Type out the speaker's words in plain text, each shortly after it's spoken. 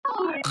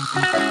Yeah.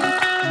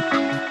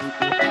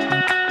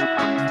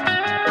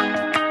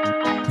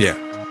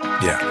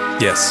 Yeah.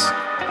 Yes.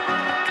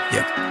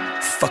 Yeah.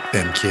 Fuck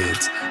them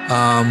kids.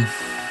 All And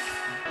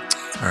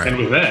right.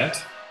 with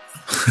that,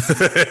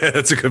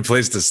 That's a good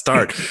place to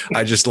start.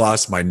 I just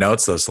lost my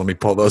notes though, so let me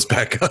pull those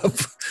back up.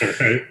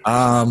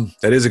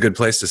 That is a good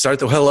place to start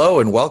though.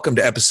 Hello and welcome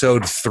to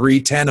episode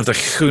 310 of the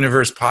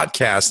Hooniverse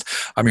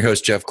podcast. I'm your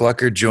host, Jeff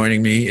Glucker.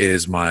 Joining me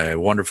is my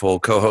wonderful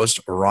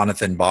co-host,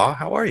 Ronathan Baugh.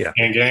 How are you?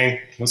 gang,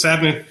 what's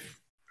happening?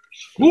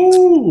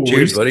 Ooh,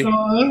 Cheers, buddy. What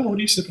are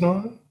you sipping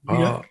on?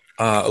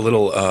 A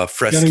little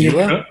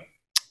Fresquila.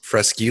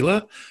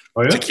 Fresquila.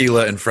 Oh, yeah?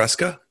 Tequila and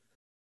Fresca.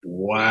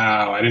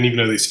 Wow, I didn't even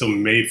know they still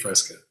made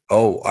Fresca.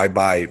 Oh, I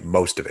buy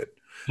most of it.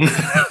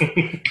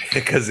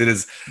 Because it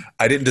is,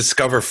 I didn't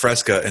discover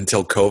Fresca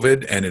until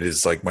COVID, and it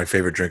is like my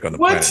favorite drink on the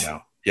planet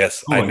now.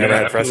 Yes, Oh I my never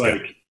God, had Fresca.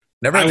 like,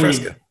 Never had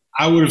Fresca.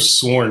 I would have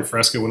sworn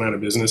Fresca went out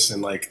of business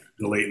in like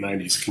the late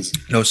 90s because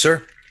No,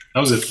 sir. that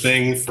was a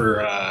thing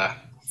for a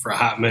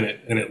hot minute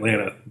in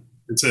Atlanta.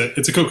 It's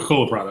a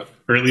Coca-Cola product,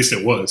 or at least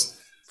it was.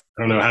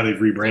 I don't know how they've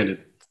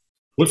rebranded.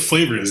 What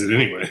flavor is it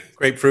anyway?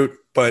 Grapefruit,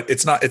 but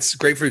it's not, it's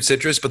grapefruit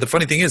citrus. But the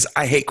funny thing is,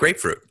 I hate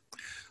grapefruit.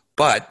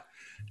 But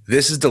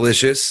this is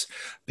delicious.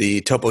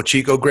 The Topo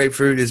Chico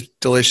grapefruit is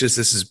delicious.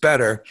 This is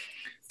better.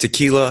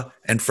 Tequila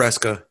and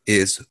Fresca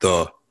is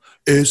the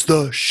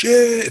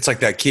shit. It's like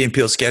that Key and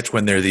Peele sketch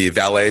when they're the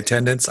valet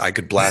attendants. I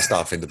could blast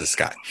off into the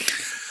sky.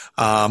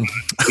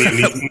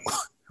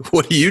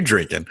 What are you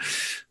drinking?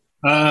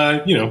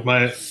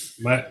 My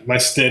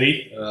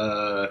steady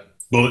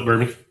bullet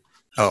bourbon.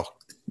 Oh,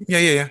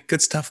 yeah.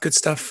 Good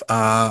stuff.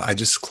 I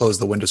just closed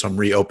the window, so I'm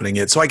reopening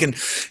it so I can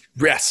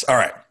rest. All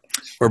right.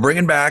 We're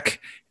bringing back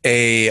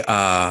a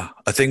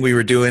thing we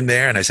were doing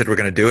there, and I said we're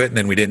going to do it, and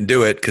then we didn't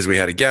do it because we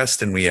had a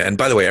guest, and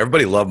by the way,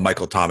 everybody loved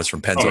Michael Thomas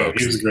from Pennzoil.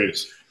 He was the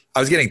greatest. I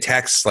was getting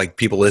texts like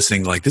people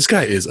listening, like, this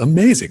guy is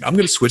amazing. I'm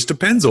going to switch to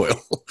Pennzoil,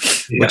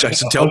 which I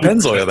should tell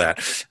Pennzoil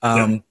that.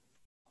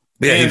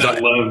 I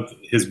loved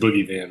his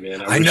boogie van,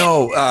 man. I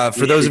know.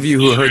 For those of you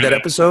who heard that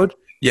episode,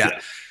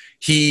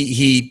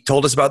 He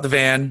told us about the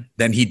van.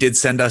 Then he did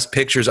send us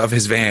pictures of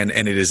his van,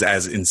 and it is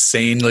as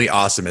insanely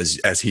awesome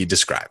as he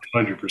described.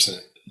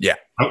 100%. Yeah.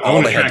 I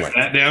want to track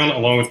that down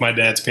along with my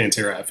dad's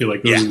Pantera. I feel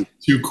like those are the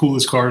two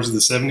coolest cars of the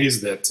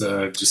 70s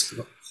that just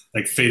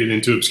like faded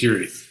into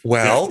obscurity.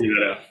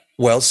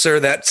 Well, sir,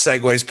 that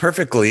segues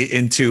perfectly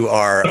into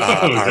our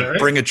right?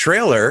 Bring a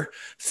Trailer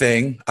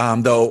thing.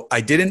 Though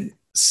I didn't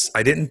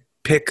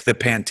pick the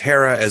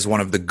Pantera as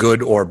one of the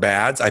good or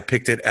bads. I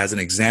picked it as an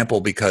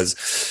example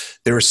because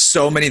there were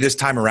so many this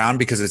time around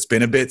because it's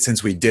been a bit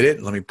since we did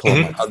it. Let me pull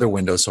up my other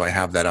window so I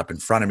have that up in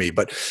front of me.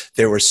 But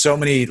there were so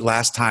many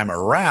last time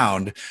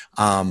around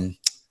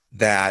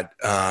that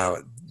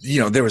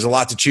there was a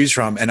lot to choose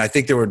from, and I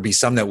think there would be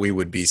some that we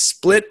would be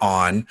split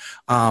on.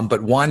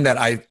 But one that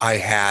I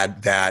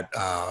had that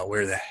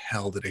where the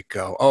hell did it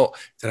go? Oh,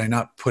 did I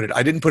not put it?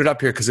 I didn't put it up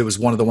here because it was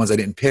one of the ones I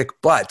didn't pick.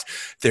 But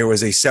there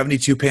was a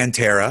 72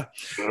 Pantera,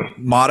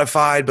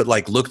 modified, but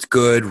like looked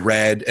good,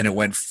 red, and it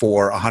went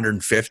for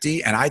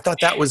 150, and I thought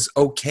that was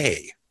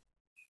okay.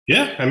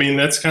 Yeah, I mean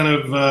that's kind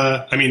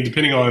of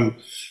depending on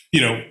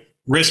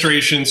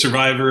restoration,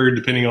 survivor,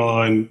 depending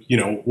on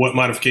what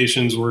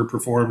modifications were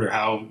performed or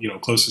how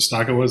close to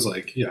stock it was.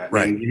 Like,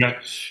 right. You're not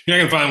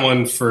gonna find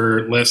one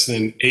for less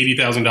than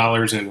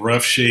 $80,000 in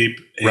rough shape,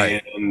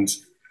 right. And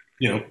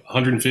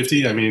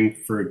 150. I mean,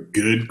 for a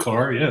good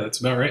car, that's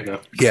about right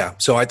now. Yeah,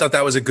 so I thought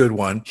that was a good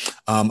one.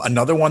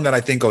 Another one that I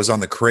think was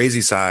on the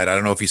crazy side. I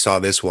don't know if you saw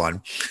this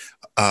one.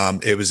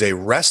 It was a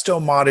resto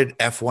modded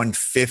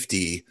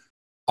F-150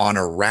 on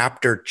a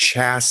Raptor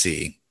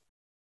chassis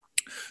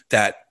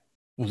that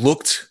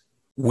looked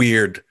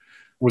weird.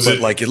 Was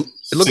it like it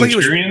looked like it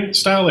was Centurion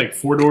style, like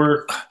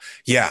 4-door?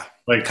 Yeah,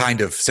 like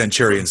kind of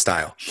Centurion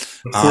style.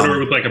 4-door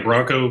with like a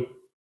Bronco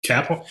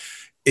cap.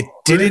 It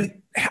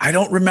didn't. I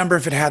don't remember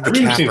if it had the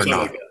cap or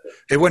not. Like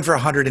it went for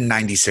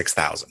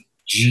 196,000.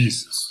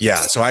 Jesus. Yeah,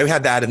 so I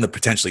had that in the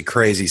potentially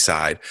crazy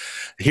side.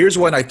 Here's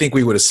one I think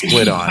we would have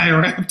split on. Buy a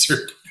Raptor.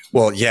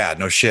 Well, yeah,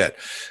 no shit.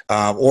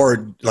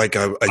 Or like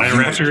a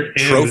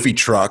trophy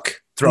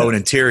truck, throw an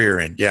interior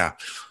in. Yeah.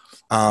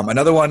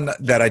 Another one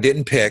that I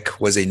didn't pick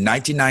was a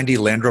 1990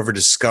 Land Rover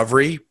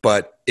Discovery,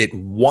 but it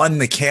won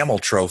the Camel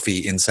Trophy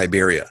in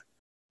Siberia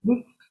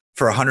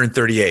for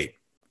 138.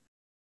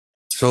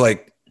 So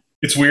like,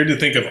 it's weird to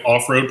think of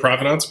off-road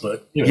provenance,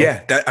 but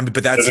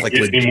but that's like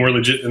any more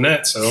legit than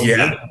that. So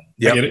yeah.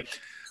 I get it.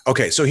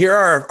 Okay, so here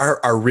are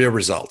our real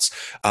results,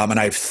 and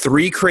I have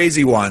 3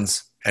 crazy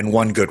ones and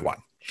 1 good one.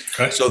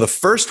 Okay. So the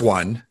first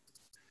one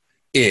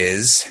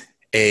is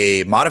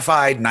a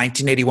modified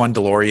 1981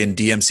 DeLorean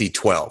DMC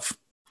 12.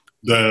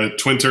 The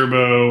twin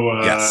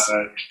turbo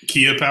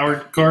Kia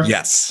powered car?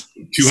 Yes.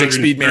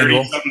 6-speed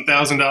manual.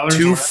 $230,000.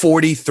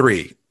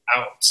 243.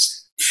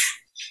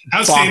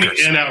 Outstanding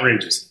Bonkers. And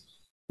outrageous.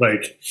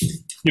 Like,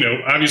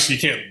 obviously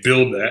you can't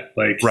build that.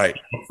 Like, right.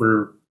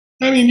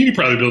 You could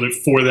probably build it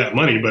for that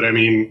money, but I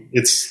mean,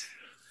 it's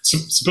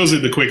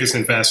supposedly the quickest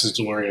and fastest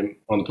DeLorean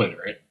on the planet,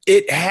 right?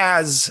 It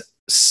has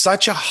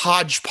such a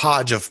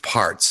hodgepodge of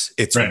parts.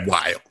 It's Right.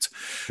 wild.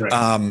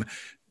 Right.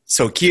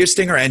 So Kia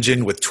Stinger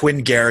engine with twin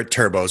Garrett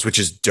turbos, which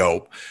is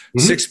dope.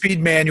 Mhm. 6-speed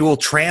manual,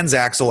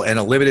 transaxle, and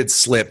a limited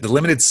slip. The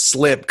limited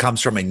slip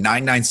comes from a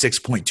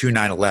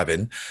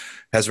 996.2911.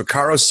 Has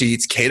Recaro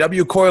seats,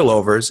 KW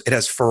coilovers. It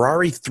has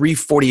Ferrari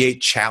 348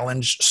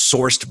 Challenge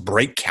sourced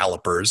brake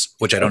calipers,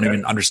 which I don't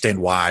even understand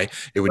why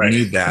it would Right.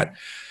 need that.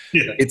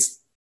 Yeah.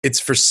 It's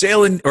for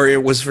sale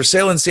it was for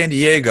sale in San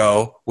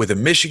Diego with a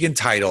Michigan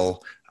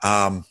title.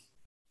 There's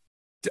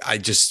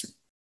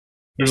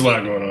a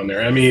lot going on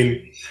there. I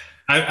mean,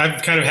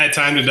 I've kind of had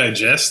time to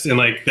digest, and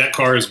like that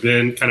car has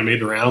been kind of made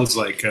the rounds.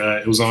 Like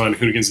it was on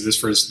Hoonigans This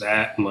Versus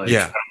That, and like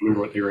I don't remember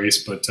what they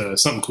raced, but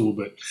something cool.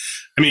 But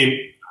I mean,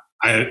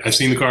 I've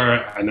seen the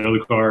car, I know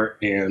the car,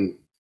 and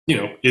you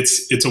know,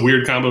 it's a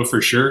weird combo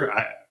for sure.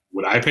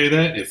 Would I pay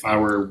that if I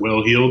were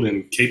well heeled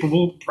and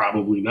capable?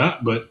 Probably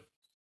not. But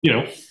you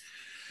know,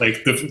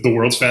 like the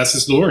world's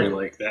fastest DeLorean,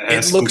 like that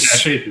has some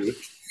cachet to it.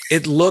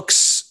 It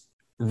looks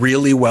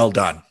really well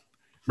done.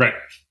 Right.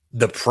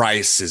 The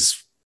price is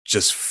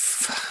just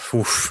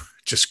when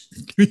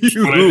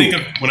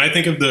I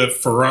think of the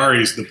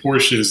Ferraris, the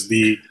Porsches,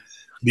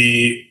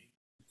 the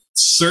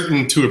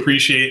certain to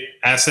appreciate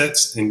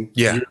assets and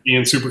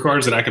European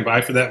supercars that I could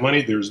buy for that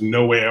money, there's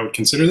no way I would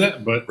consider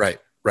that. But right.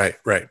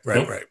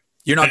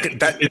 You're not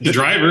it's the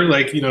driver,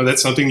 like, you know,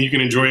 that's something you can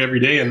enjoy every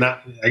day, and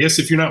not. I guess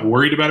if you're not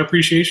worried about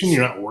appreciation,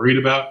 you're not worried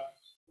about,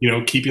 you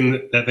know,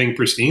 keeping that thing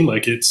pristine.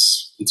 Like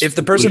it's if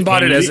the person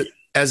bought it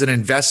as an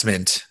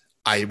investment,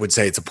 I would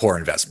say it's a poor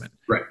investment.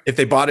 Right. If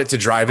they bought it to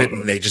drive it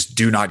and they just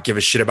do not give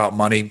a shit about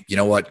money, you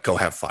know what? Go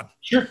have fun.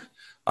 Sure.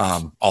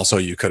 Also,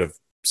 you could have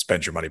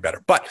spent your money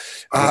better. But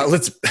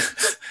let's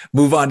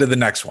move on to the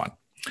next one.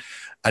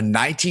 A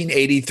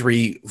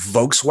 1983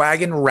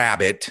 Volkswagen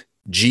Rabbit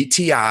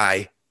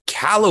GTI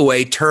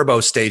Callaway Turbo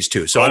Stage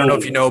 2. So I don't know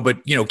if you know, but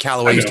you know,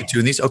 Callaway used to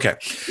tune these. Okay.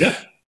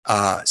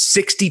 Yeah.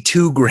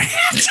 62 grand.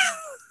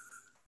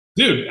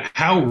 Dude,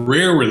 how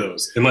rare were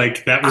those? And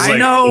like that was like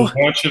a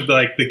bunch of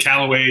like the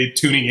Callaway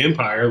tuning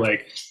empire.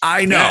 Like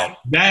I know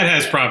that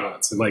has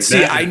provenance. And like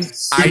I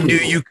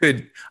knew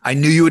cool. I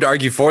knew you would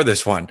argue for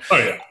this one. Oh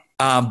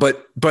yeah.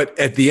 But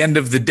at the end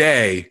of the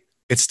day,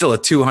 it's still a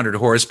 200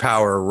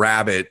 horsepower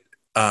Rabbit.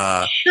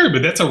 Sure,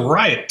 but that's a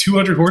riot.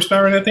 200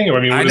 horsepower in that thing. I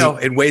mean, I know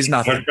it weighs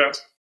nothing.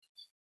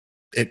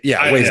 It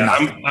weighs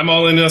nothing. I'm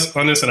all in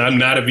on this, and I'm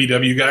not a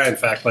VW guy. In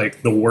fact,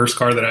 like the worst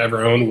car that I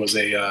ever owned was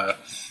I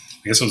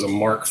guess it was a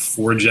Mark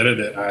IV Jetta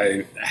that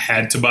I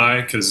had to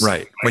buy because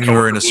when you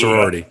were in a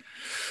sorority.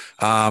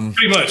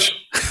 Pretty much.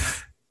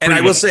 And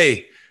I will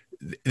say,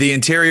 the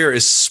interior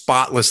is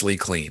spotlessly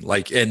clean.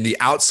 Like, and the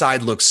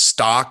outside looks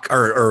stock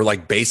or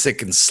like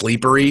basic and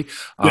sleepery.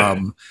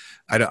 Yeah.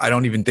 I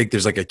don't even think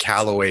there's like a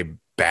Callaway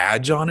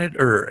badge on it,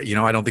 or you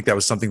know, I don't think that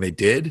was something they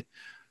did.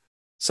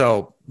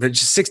 So, but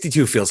just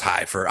 62 feels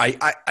high for I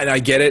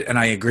get it, and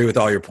I agree with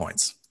all your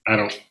points. I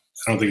don't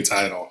think it's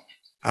high at all.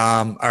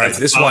 All right,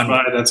 this one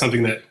that's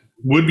something that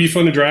would be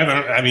fun to drive.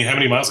 I mean, how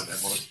many miles is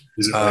that one?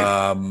 Is it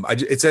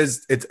like, it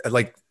says it's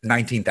like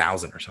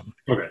 19,000 or something.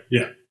 Okay,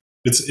 yeah,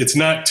 it's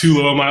not too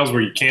low miles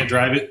where you can't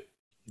drive it.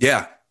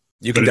 Yeah,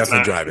 you can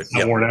definitely drive it. It's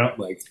not worn out.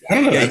 Like I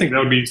don't know. I think that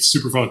would be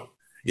super fun.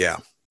 Yeah.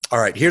 All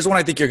right, here's one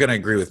I think you're going to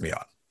agree with me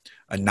on: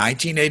 a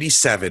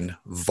 1987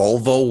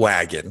 Volvo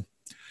wagon,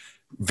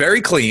 very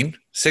clean,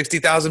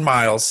 60,000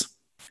 miles,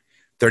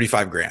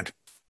 35 grand.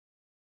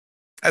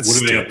 That's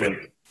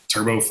stupid.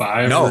 Turbo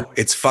 5? No,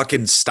 it's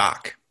fucking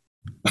stock.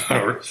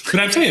 But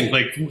I'm saying,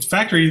 like,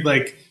 factory,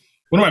 like,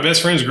 one of my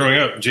best friends growing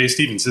up, Jay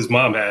Stevens, his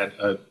mom had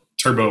a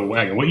turbo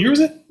wagon. What year was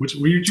it? Which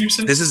year did you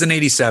say? This is an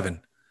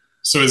 87.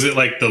 So is it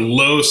like the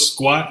low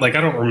squat? Like,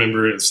 I don't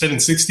remember.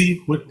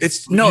 760?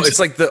 It's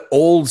like the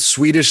old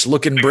Swedish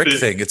looking like brick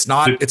thing. It's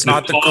not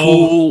the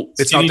cool.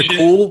 It's not the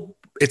cool.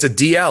 It's a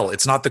DL.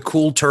 It's not the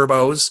cool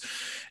turbos.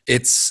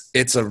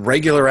 It's a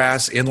regular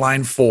ass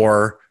inline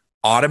 4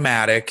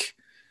 automatic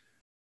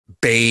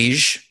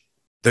beige.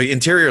 The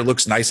interior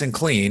looks nice and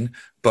clean,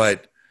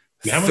 but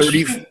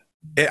 30.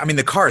 I mean,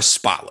 the car is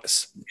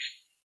spotless.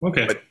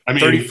 Okay, but I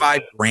mean,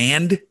 35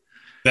 grand.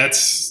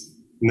 That's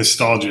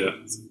nostalgia.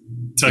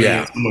 Tugging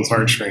at someone's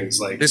heartstrings.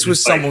 Like this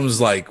was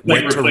someone's like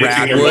went to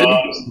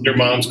Radwood. Their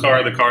mom's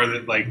car, the car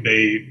that like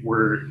they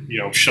were, you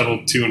know,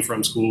 shuttled to and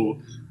from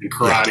school and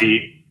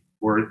karate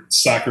or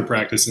soccer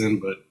practicing.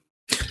 But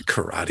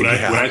karate. Would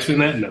I spin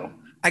that? No.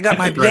 I got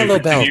my yellow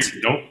belt.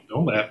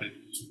 Don't laugh at me.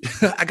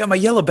 I got my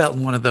yellow belt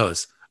in one of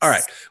those. All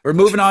right, we're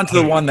moving on to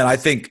the one that I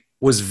think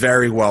was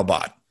very well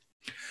bought.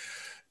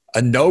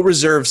 A no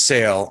reserve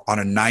sale on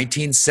a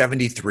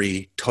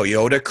 1973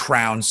 Toyota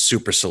Crown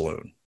Super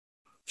Saloon.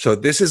 So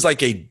this is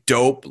like a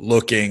dope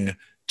looking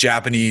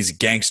Japanese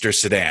gangster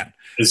sedan.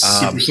 Does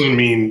Super Saloon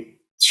mean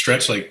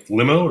stretch like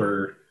limo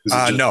or? Is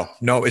it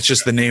no, it's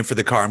just the name for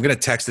the car. I'm going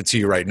to text it to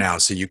you right now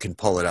so you can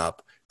pull it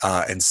up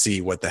and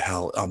see what the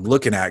hell I'm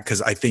looking at,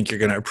 because I think you're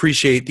going to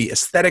appreciate the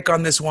aesthetic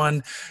on this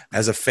one.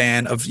 As a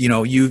fan of, you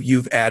know,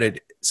 you've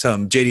added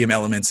some JDM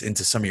elements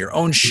into some of your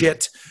own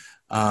shit.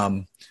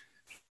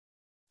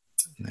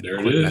 And then There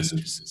it quit is.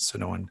 messages, so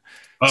no one.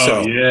 Oh,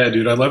 So, yeah,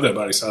 dude. I love that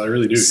body style. I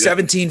really do.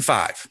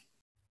 17.5.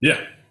 Yeah.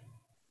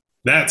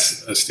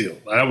 That's a steal.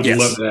 I would Yes.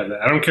 love to have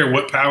that. I don't care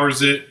what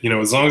powers it,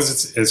 as long as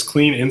it's as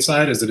clean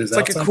inside as it is It's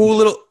outside. like a cool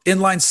little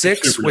inline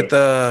six Super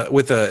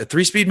with a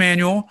 3-speed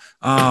manual,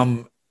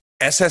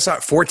 SSR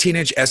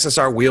 14-inch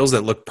SSR wheels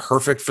that look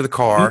perfect for the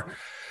car.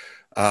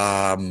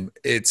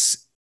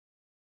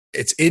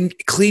 It's in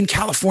clean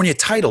California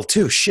title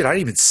too. Shit, I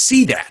didn't even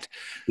see that.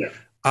 Yeah.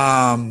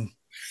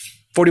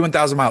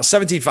 41,000 miles,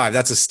 17.5.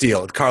 That's a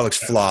steal. The car looks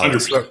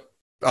flawless.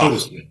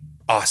 100%.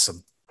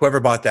 Awesome. Whoever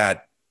bought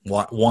that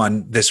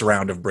won this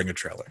round of Bring a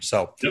Trailer.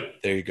 So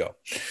There you go.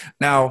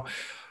 Now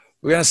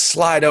we're going to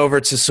slide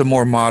over to some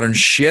more modern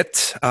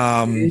shit.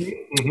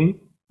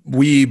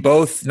 We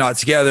both, not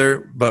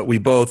together, but we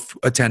both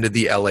attended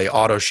the LA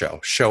Auto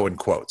show in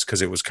quotes,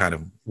 because it was kind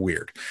of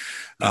weird.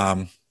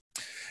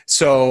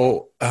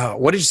 So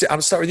what did you see?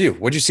 I'll start with you.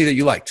 What did you see that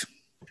you liked?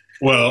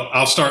 Well,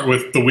 I'll start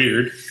with the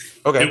weird.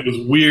 Okay. It was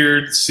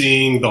weird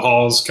seeing the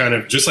halls kind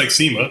of just like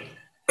SEMA,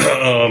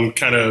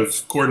 kind of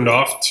cordoned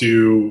off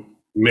to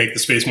make the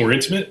space more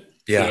intimate.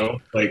 Yeah.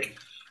 They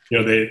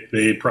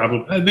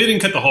probably, they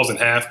didn't cut the halls in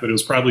half, but it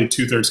was probably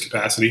 2/3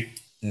 capacity.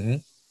 Mm-hmm.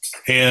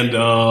 And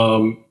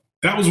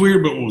that was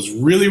weird. But what was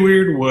really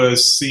weird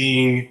was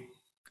seeing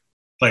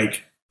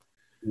like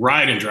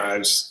ride and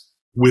drives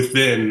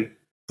within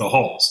the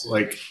halls,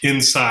 like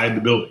inside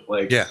the building.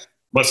 Like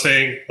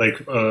Mustang,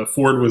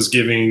 Ford was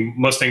giving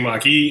Mustang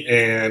Mach-E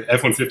and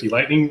F-150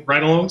 Lightning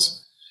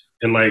ride-alongs.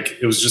 And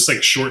it was just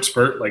short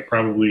spurt,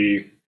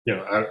 probably,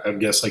 I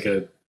guess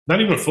not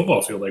even a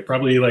football field,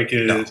 probably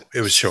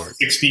it was short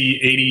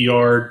 60,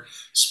 80-yard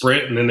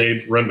sprint. And then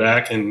they'd run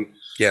back and,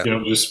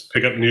 just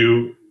pick up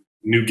new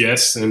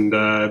guests. And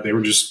they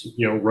were just,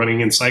 running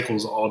in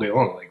cycles all day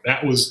long.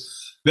 That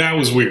was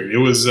weird. It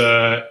was,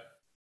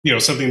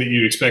 something that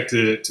you'd expect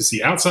to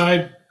see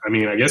outside. I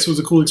mean, I guess it was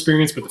a cool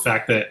experience, but the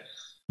fact that,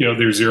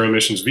 there's zero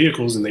emissions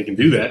vehicles and they can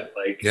do that,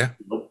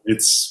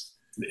 it's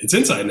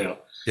inside now.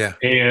 Yeah.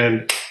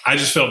 And I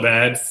just felt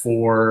bad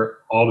for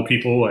all the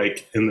people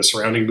in the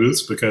surrounding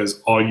booths, because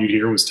all you'd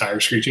hear was tire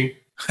screeching.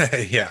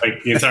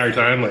 The entire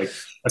time. I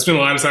spent a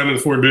lot of time in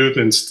the Ford booth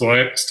and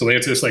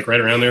Stellantis, right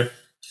around there.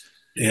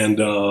 And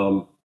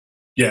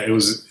it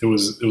was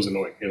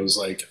annoying. It was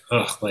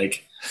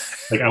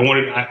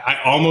I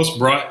almost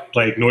brought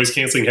noise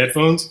canceling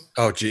headphones.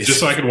 Oh geez.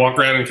 Just so I could walk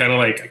around and kind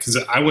of because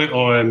I went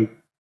on,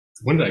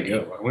 when did I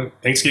go? I went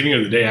Thanksgiving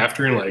or the day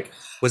after, and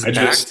was it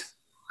packed?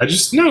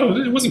 No,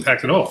 it wasn't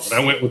packed at all. But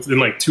I went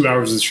within 2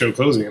 hours of the show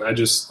closing, and I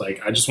just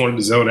wanted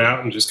to zone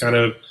out and just kind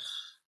of,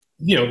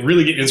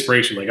 really get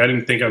inspiration. I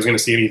didn't think I was going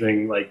to see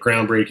anything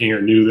groundbreaking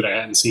or new that I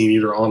hadn't seen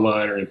either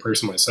online or in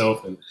person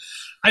myself. And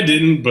I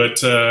didn't,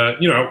 but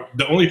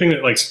the only thing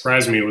that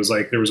surprised me was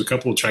there was a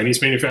couple of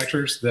Chinese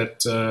manufacturers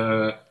that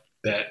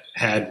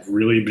had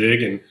really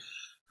big, and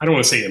I don't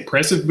want to say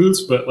impressive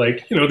booths, but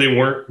they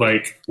weren't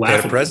laughable. They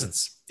had a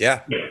presence.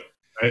 Yeah.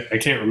 I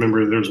can't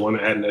remember. There was one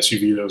that had an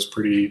SUV that was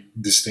pretty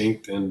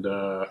distinct, and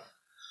I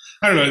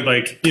don't know,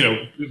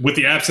 with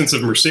the absence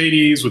of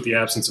Mercedes, with the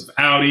absence of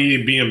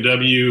Audi,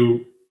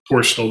 BMW,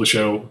 Porsche stole the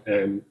show,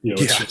 and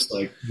it's just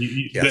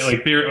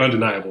they're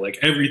undeniable.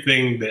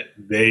 Everything that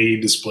they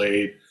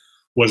displayed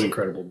was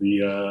incredible.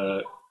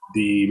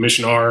 The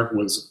Mission R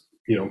was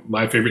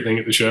my favorite thing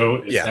at the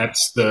show. If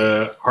that's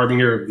the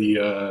harbinger of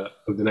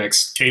the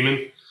next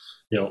Cayman,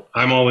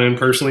 I'm all in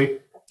personally.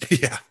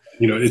 Yeah.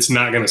 It's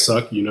not going to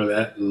suck.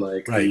 That. And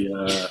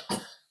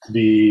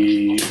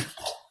the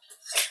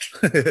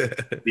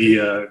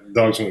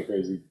dogs went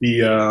crazy. The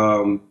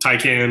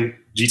Taycan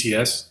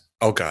GTS.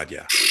 Oh God.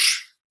 Yeah.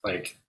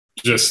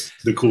 Just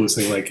the coolest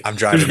thing. I'm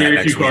driving. There's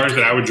very few cars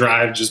that I would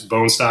drive just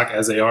bone stock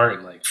as they are.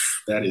 And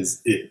that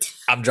is it.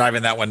 I'm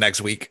driving that one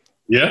next week.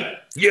 Yeah.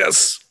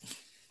 Yes.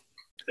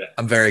 Yeah.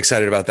 I'm very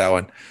excited about that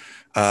one.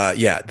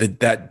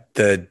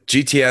 The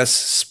GTS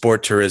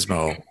Sport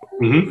Turismo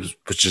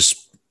was just,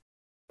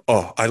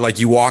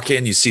 you walk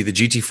in, you see the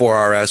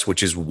GT4 RS,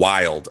 which is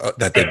wild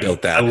that they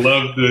built that. I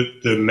love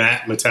the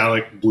matte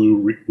metallic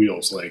blue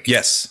wheels.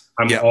 Yes.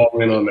 I'm all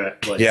in on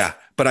that.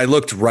 But I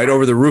looked right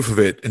over the roof of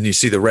it and you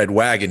see the red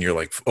wagon. You're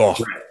like,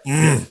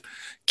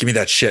 give me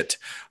that shit.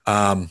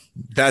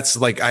 That's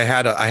I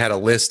had a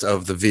list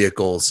of the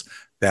vehicles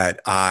that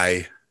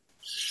let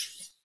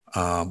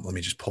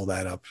me just pull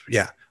that up.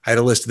 Yeah. I had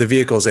a list of the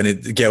vehicles, and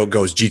it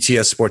goes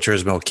GTS Sport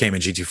Turismo,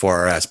 Cayman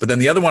GT4 RS. But then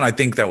the other one I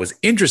think that was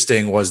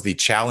interesting was the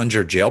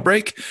Challenger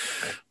Jailbreak.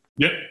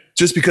 Yep.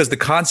 Just because the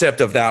concept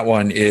of that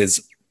one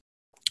is,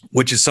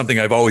 which is something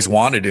I've always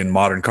wanted in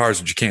modern cars,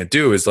 which you can't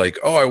do, is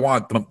I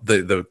want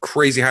the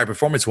crazy high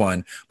performance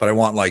one, but I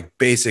want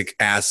basic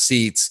ass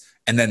seats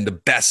and then the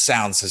best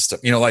sound system.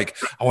 I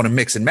want to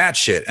mix and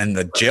match shit. And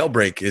the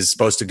Jailbreak is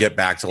supposed to get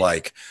back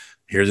to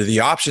here's the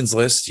options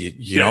list,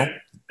 you know?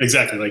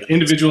 Exactly.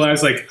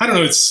 Individualized, I don't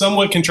know, it's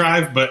somewhat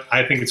contrived, but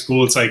I think it's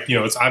cool. It's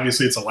it's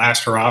obviously it's a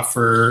last hurrah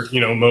for,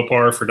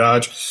 Mopar, for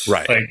Dodge.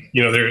 Right.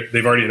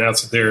 They've already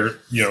announced that they're,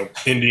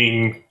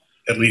 ending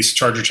at least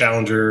Charger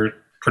Challenger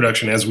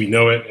production as we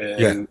know it,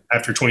 and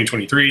after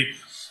 2023,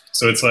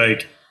 so it's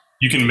like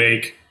you can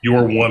make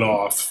your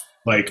one-off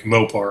like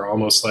Mopar,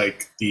 almost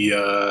like the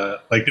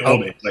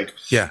old days, like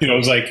you know, it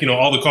was like, you know,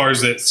 all the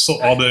cars that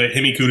all the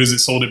Hemi Cudas that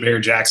sold at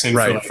Barrett Jackson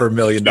for $1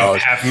 million,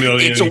 $500,000.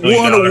 It's a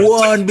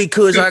 101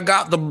 because I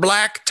got the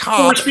black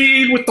top,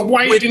 4-speed with the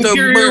white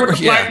interior with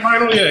the black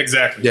vinyl. Yeah,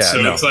 exactly. Yeah, so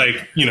it's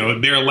like, you know,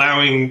 they're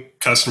allowing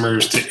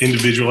customers to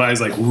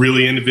individualize, like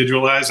really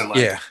individualize, and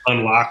like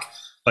unlock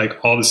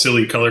like all the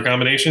silly color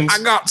combinations.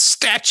 I got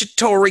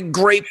statutory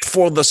grape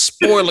for the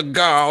spoiler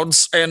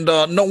guards, and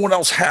no one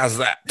else has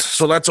that.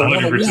 So that's a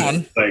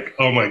 101. Like,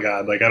 oh my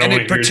god! Like, I don't.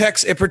 And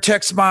it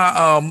protects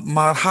my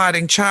my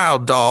hiding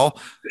child doll.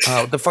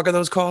 The fuck are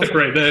those called?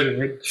 Right.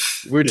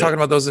 We were talking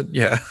about those. But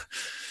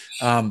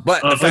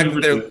the fact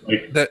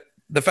that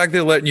the fact that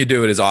they're letting you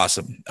do it is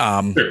awesome.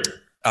 Sure.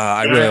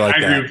 I really like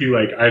that. I agree with you.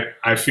 Like,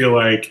 I feel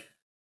like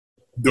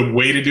the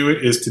way to do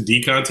it is to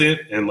decontent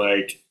and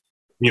like,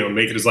 you know,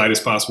 make it as light as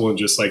possible and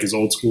just like as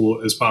old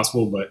school as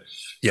possible. But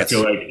I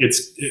feel like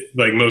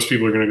like most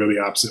people are going to go the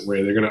opposite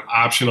way. They're going to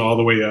option all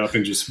the way up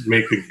and just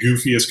make the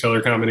goofiest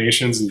color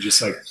combinations and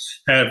just like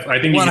have,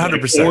 I think,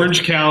 100%. Like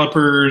orange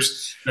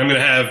calipers. I'm going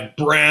to have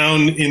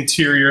brown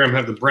interior. I'm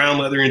going to have the brown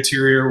leather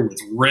interior with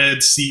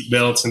red seat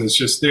belts. And it's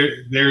just, there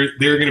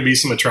are going to be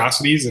some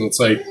atrocities. And it's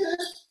like,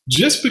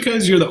 just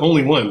because you're the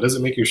only one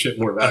doesn't make your shit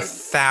more valuable.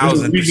 1,000%.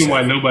 There's a reason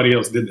why nobody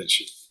else did that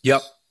shit.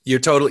 Yep. You're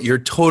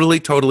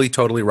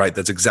totally right.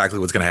 That's exactly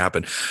what's going to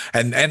happen.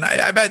 And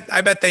I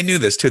bet they knew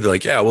this too. They're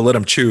like, yeah, we'll let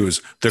them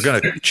choose. They're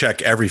going to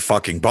check every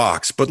fucking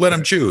box, but let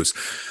them choose.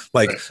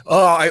 Like,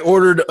 oh, I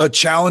ordered a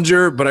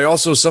Challenger, but I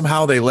also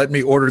somehow they let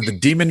me order the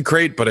Demon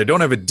crate, but I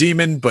don't have a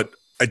Demon, but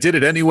I did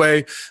it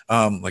anyway.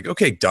 Like,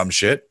 okay, dumb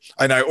shit.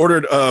 And I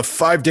ordered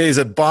 5 days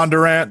at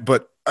Bondurant,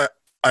 but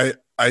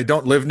I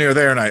don't live near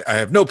there and I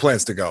have no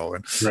plans to go.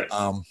 And,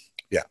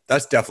 yeah,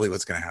 that's definitely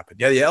what's going to happen.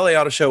 Yeah, the LA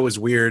Auto Show was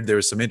weird. There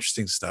was some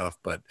interesting stuff,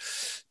 but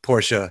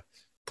Porsche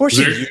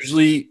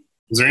usually.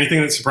 Was there anything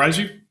that surprised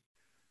you?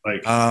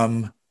 Like,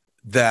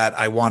 that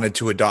I wanted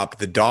to adopt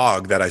the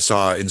dog that I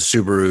saw in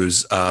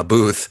Subaru's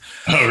booth.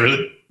 Oh,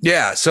 really?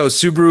 Yeah. So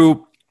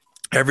Subaru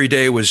every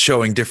day was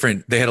showing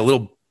different. They had a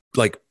little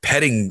like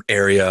petting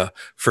area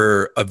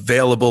for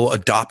available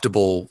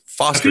adoptable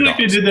foster dogs. I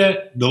feel like they did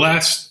that the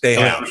last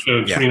show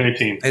in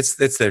 2019.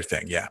 It's their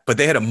thing, yeah. But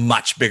they had a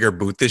much bigger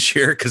booth this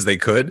year because they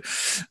could.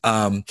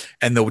 And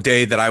the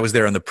day that I was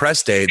there on the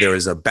press day, there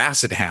was a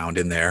Basset Hound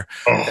in there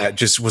that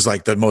just was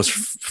like the most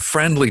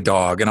friendly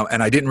dog.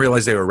 And I didn't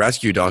realize they were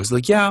rescue dogs.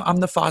 Like, yeah,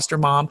 I'm the foster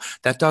mom.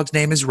 That dog's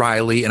name is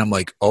Riley. And I'm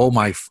like, I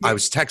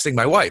was texting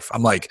my wife.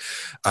 I'm like,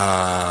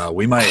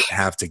 we might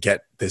have to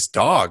get this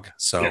dog.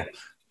 So. Yeah.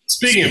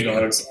 Speaking of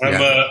dogs,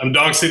 I'm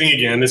dog sitting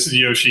again. This is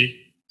Yoshi.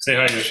 Say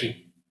hi,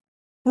 Yoshi.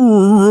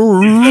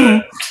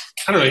 I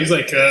don't know. He's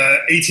like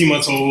 18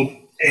 months old,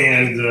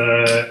 and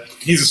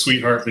he's a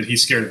sweetheart, but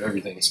he's scared of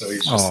everything. So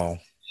he's just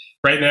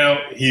right now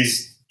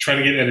he's trying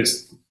to get at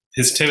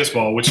his tennis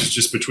ball, which is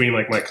just between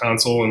like my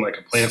console and like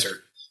a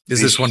planter.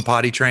 Is this one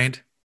potty trained?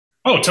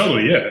 Oh,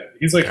 totally. Yeah,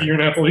 he's like a year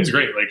and a half old. He's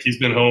great. Like he's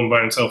been home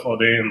by himself all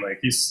day, and like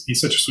he's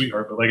such a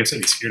sweetheart. But like I said,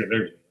 he's scared of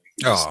everything.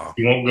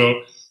 He won't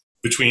go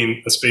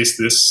between a space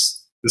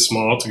this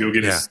small to go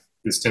get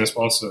his tennis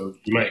ball, so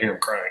you might hear him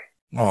crying.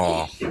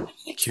 Oh,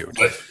 cute.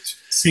 But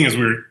seeing as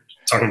we're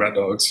talking about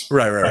dogs.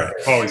 Right.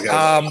 Always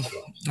got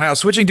now,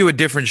 switching to a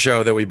different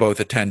show that we both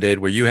attended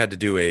where you had to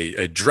do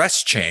a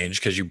dress change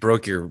because you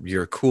broke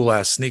your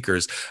cool-ass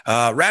sneakers.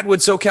 Radwood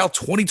SoCal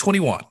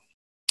 2021.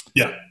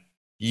 Yeah.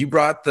 You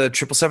brought the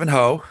 777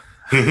 Ho.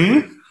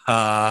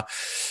 Mm-hmm.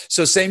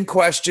 So same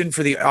question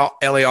for the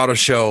LA Auto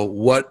Show.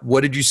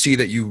 What did you see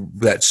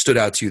that stood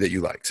out to you that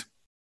you liked?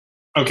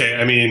 Okay,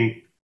 I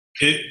mean,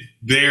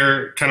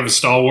 they're kind of a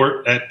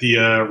stalwart at the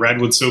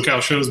Radwood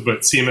SoCal shows,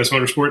 but CMS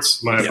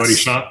Motorsports, my buddy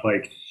Schnapp,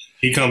 like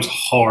he comes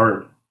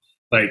hard.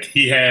 Like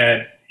he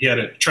had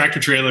a tractor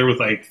trailer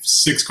with like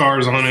 6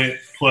 cars on it,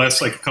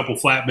 plus like a couple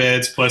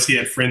flatbeds, plus he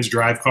had friends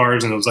drive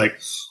cars, and it was like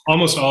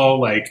almost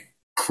all like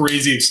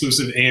crazy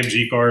exclusive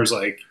AMG cars,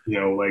 like, you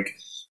know, like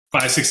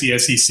 560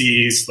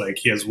 SECs. Like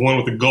he has one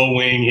with a gull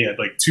wing. He had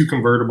like 2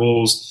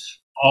 convertibles,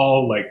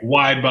 all like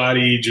wide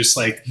body, just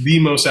like the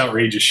most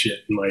outrageous shit.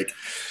 And like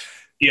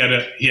he had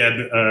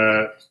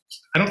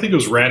I don't think it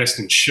was Raddest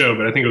in show,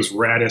 but I think it was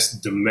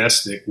Raddest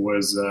domestic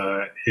was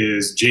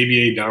his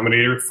JBA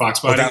Dominator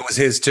Fox body. Oh, that was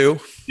his too?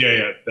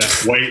 Yeah.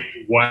 That white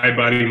wide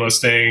body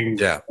Mustang.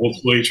 Yeah. Old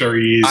school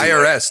HREs.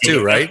 IRS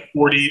too, right?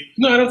 F40.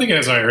 No, I don't think it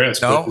has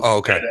IRS. No? Oh,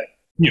 okay. That,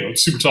 you know,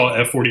 super tall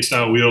F40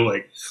 style wheel,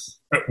 like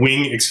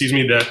wing, excuse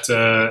me, that,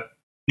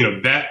 you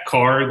know, that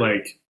car,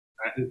 like,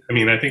 I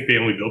mean, I think they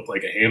only built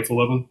like a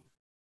handful of them,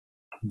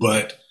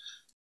 but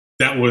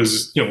that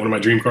was, you know, one of my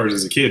dream cars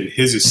as a kid.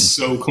 His is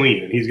so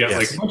clean, and he's got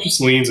like a bunch of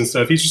Salines and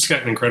stuff. He's just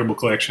got an incredible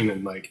collection,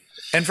 and like.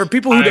 And for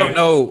people who don't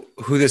know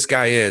who this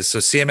guy is, so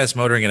CMS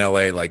Motoring in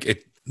LA,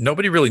 like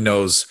nobody really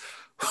knows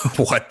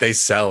what they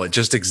sell. It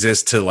just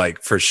exists to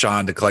like for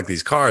Sean to collect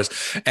these cars.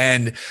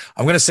 And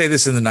I'm going to say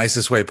this in the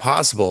nicest way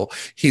possible.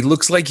 He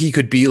looks like he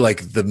could be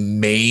like the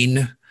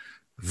main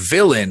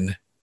villain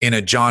in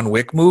a John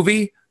Wick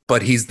movie,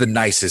 but he's the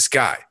nicest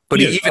guy. But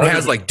he even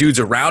has like dudes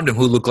around him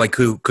who look like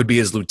who could be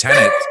his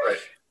lieutenant. Right.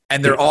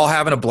 And they're all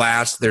having a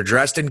blast. They're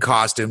dressed in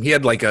costume. He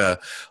had like a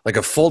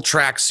full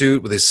track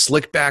suit with his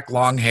slick back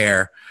long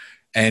hair.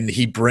 And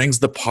he brings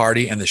the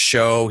party and the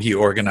show he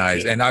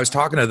organized. And I was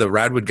talking to the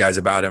Radwood guys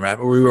about him.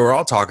 We were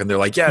all talking. They're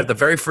like, yeah, the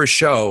very first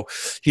show,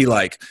 he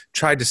like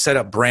tried to set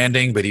up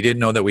branding, but he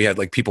didn't know that we had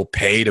like people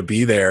pay to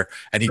be there.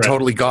 And he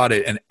totally got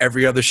it. And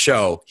every other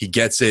show, he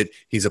gets it.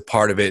 He's a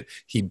part of it.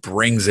 He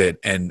brings it.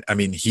 And I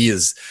mean, he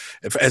is,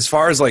 as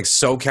far as like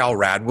SoCal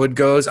Radwood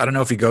goes, I don't know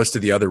if he goes to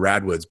the other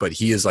Radwoods, but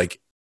he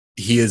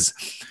is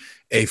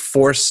a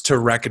force to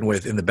reckon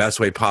with in the best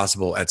way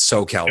possible at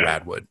SoCal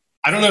Radwood.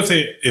 I don't know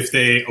if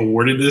they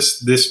awarded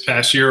this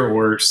past year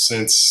or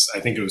since I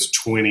think it was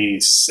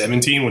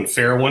 2017 when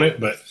Farrah won it.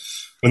 But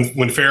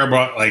when Farrah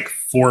brought like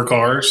 4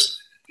 cars,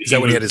 is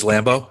that when he had his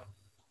Lambo?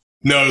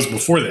 No, it was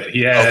before that.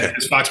 He had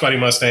his Fox Body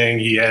Mustang.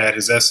 He had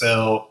his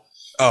SL.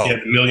 He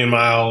had the Million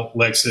Mile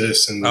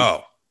Lexus, and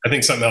I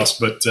think something else.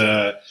 But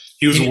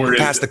he was awarded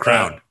passed the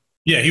crown.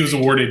 Yeah, he was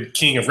awarded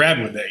King of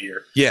Radwood that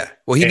year. Yeah,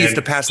 well, he needs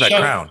to pass that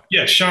crown.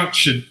 Yeah, Sean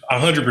should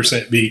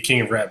 100% be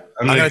King of Radwood.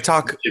 I'm going to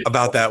talk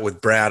about that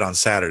with Brad on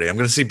Saturday. I'm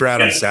going to see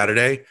Brad on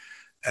Saturday,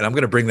 and I'm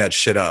going to bring that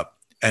shit up.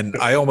 And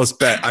I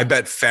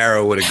bet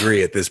Farrah would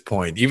agree at this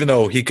point, even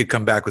though he could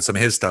come back with some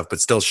of his stuff, but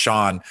still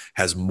Sean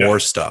has more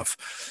stuff.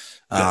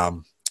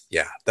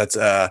 That's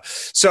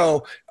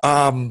so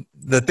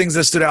the things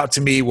that stood out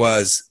to me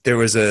was there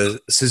was a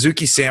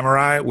Suzuki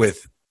Samurai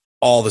with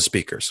all the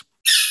speakers.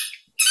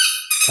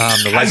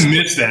 I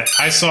missed that.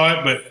 I saw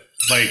it, but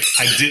like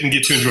I didn't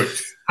get to enjoy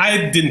it.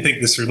 I didn't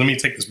think this through. Let me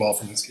take this ball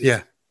from this kid.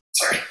 Yeah.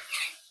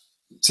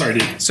 Sorry,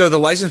 dude. So the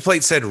license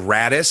plate said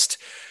Raddest,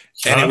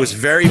 and it was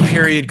very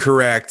period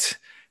correct.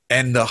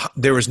 And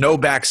there was no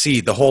back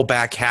seat. The whole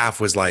back half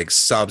was like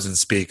subs and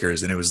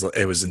speakers, and it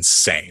was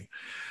insane.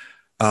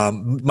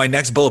 My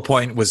next bullet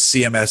point was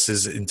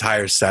CMS's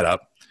entire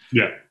setup.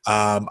 Yeah.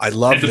 I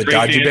love the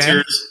Dodgy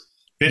Band.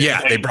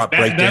 They brought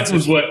break dancers. That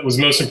was what was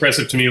most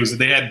impressive to me was that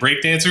they had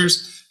break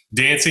dancers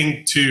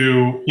dancing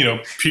to,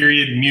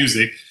 period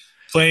music,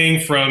 playing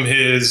from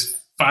his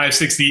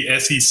 560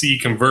 SEC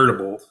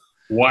convertible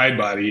wide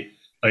body,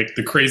 like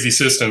the crazy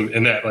system,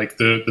 and that like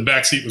the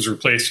back seat was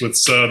replaced with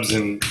subs,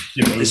 and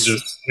it was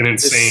just an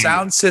insane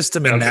sound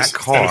system in that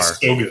car.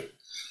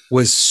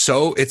 Was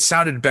so good. It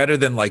sounded better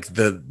than like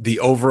the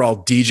overall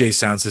DJ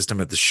sound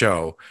system at the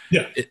show.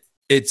 Yeah.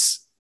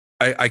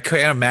 I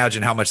can't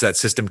imagine how much that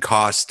system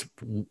cost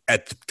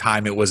at the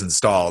time it was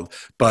installed,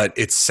 but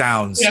it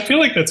sounds. Yeah, I feel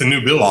like that's a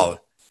new build.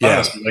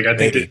 Honestly. Like I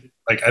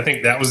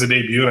think that was the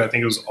debut, and I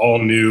think it was all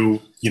new,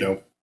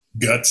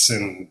 guts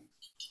and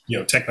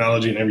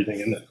technology and everything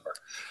in that car.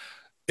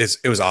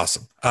 It was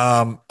awesome.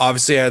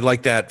 Obviously, I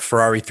like that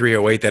Ferrari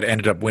 308 that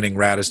ended up winning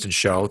Radisson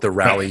show, the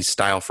rally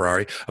style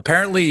Ferrari.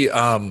 Apparently,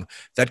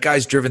 that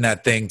guy's driven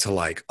that thing to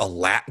like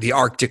the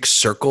Arctic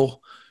Circle.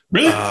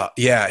 Really?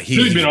 Yeah.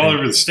 He's been all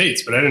over the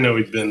States, but I didn't know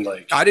he'd been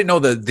like. I didn't know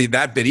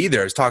that bit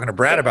either. I was talking to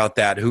Brad about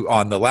that, who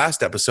on the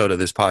last episode of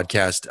this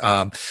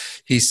podcast,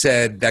 he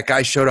said that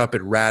guy showed up at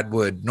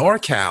Radwood,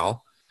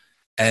 NorCal,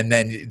 and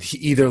then he,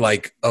 either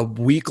like a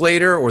week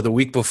later or the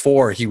week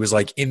before, he was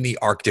like in the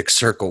Arctic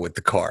Circle with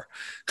the car.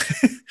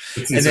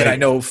 And then I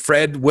know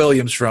Fred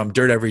Williams from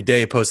Dirt Every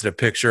Day posted a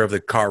picture of the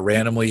car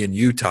randomly in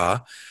Utah.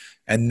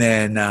 And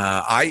then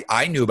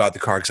I knew about the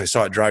car because I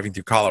saw it driving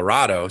through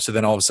Colorado. So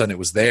then all of a sudden it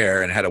was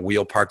there and had a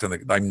wheel parked on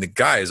the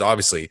guy is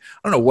obviously, I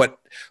don't know what,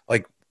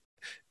 like,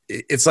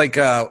 it's like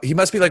he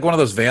must be like one of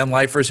those van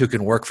lifers who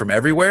can work from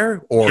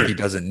everywhere, or he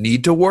doesn't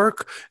need to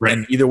work. Right.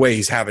 And either way,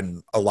 he's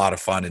having a lot of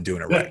fun and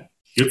doing it right.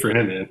 Good for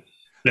him, man.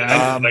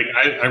 Yeah,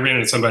 I ran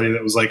into somebody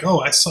that was like, oh,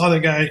 I saw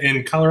that guy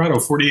in Colorado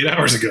 48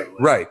 hours ago.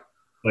 Right.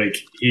 Like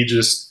he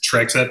just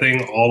treks that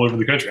thing all over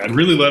the country. I'd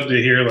really love to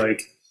hear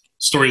like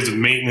stories of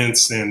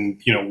maintenance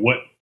and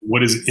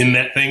what is in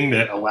that thing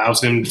that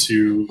allows him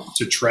to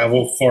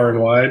travel far and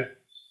wide,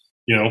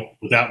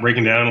 without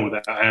breaking down,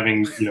 without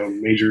having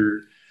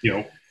major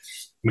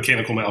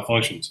mechanical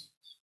malfunctions.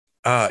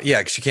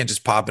 Because you can't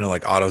just pop into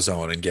like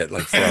AutoZone and get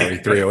like Ferrari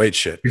 308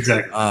 shit.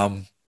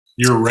 Exactly.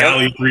 Your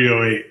Rally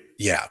 308.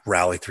 Yeah,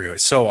 Rally 308.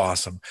 So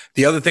awesome.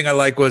 The other thing I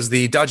like was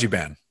the Dodgy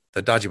Band.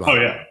 The Dodgy Band. Oh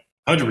yeah,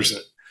 100%.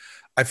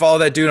 I follow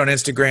that dude on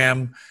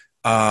Instagram.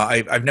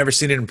 I've never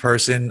seen it in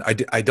person.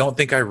 I don't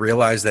think I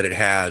realized that it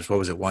has, what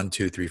was it, 1,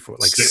 2, 3, 4,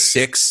 like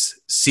six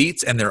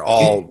seats, and they're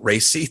all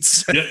race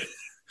seats. Yep.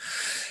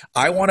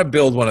 I want to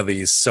build one of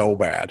these so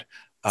bad.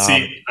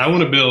 I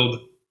want to build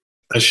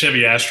a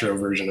Chevy Astro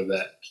version of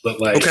that,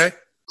 but like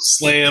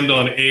slammed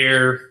on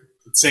air,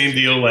 same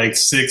deal, like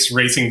 6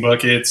 racing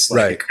buckets,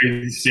 like a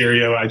crazy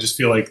stereo. I just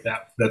feel like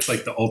that's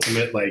like the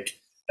ultimate like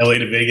LA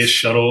to Vegas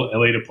shuttle,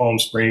 LA to Palm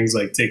Springs,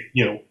 like take,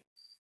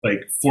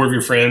 like 4 of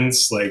your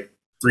friends, like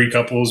 3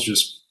 couples,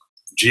 just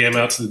jam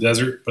out to the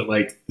desert. But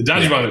like the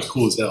Dodge Bomb is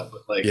cool as hell.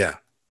 But like,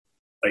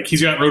 like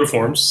he's got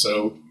rotiforms,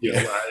 so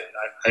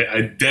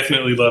I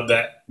definitely love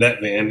that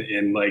van.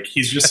 And like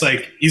he's just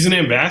like he's an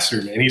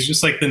ambassador, man. He's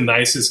just like the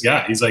nicest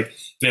guy. He's like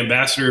an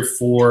ambassador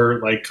for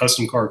like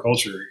custom car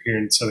culture here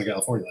in Southern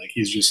California. Like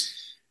he's just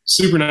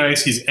super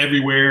nice. He's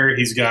everywhere.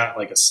 He's got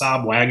like a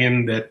Saab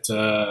wagon that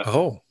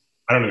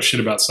I don't know shit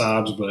about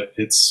Saabs, but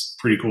it's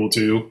pretty cool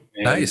too.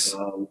 And, nice.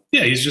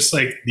 Yeah, he's just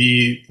like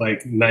the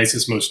like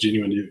nicest, most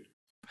genuine dude.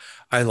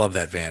 I love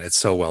that van. It's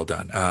so well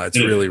done. It's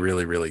really,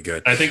 really, really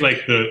good. I think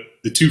like the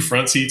 2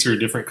 front seats are a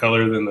different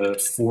color than the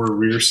 4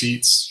 rear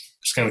seats.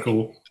 It's kind of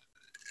cool.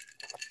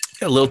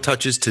 Yeah, little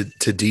touches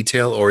to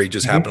detail, or he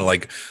just happened to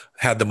like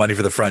had the money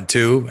for the front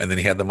 2, and then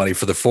he had the money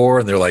for the 4,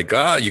 and they're like,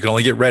 you can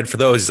only get red for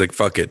those. He's like,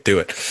 fuck it, do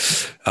it.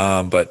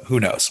 But who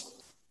knows?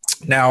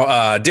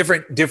 Now,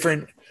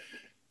 different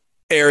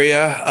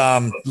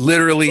area.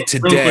 Literally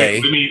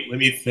today. Let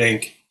me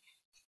thank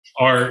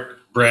Art,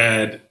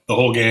 Brad, the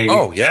whole gang.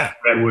 Oh yeah,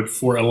 Redwood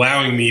for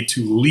allowing me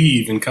to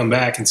leave and come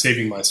back and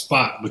saving my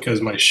spot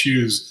because my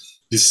shoes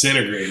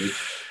disintegrated.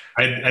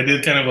 I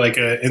did kind of like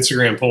an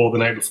Instagram poll the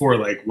night before,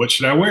 like what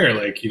should I wear?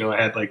 Like, you know,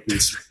 I had like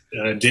this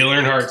Dale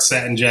Earnhardt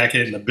satin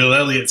jacket and a Bill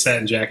Elliott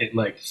satin jacket, and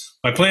like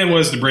my plan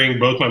was to bring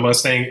both my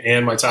Mustang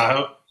and my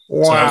Tahoe.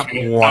 Wow.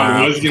 So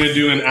I was gonna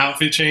do an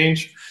outfit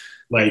change,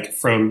 like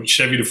from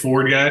Chevy to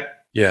Ford guy.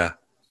 Yeah,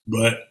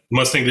 but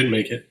Mustang didn't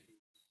make it.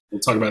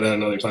 We'll talk about that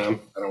another time.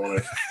 I don't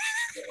want to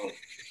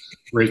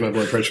raise my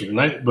blood pressure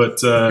tonight.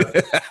 But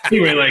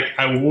anyway, like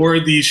I wore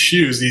these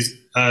shoes, these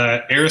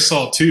Air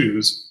Assault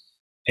 2s,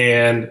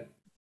 and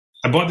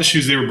I bought the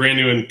shoes. They were brand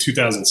new in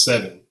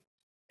 2007.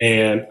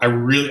 And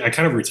I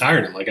kind of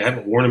retired them. Like I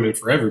haven't worn them in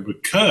forever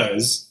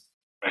because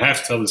I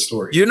have to tell this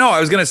story. You know, I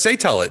was going to say,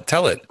 tell it.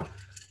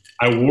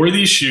 I wore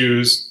these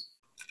shoes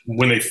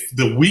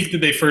the week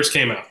that they first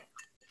came out.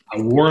 I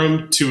wore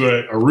them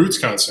to a Roots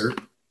concert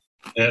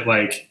at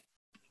like,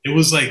 it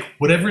was like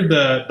whatever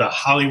the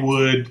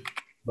Hollywood,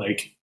 I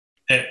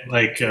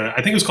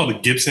think it was called the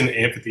Gibson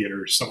Amphitheater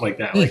or something like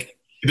that. Like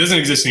it doesn't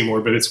exist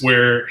anymore, but it's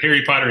where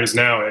Harry Potter is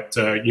now at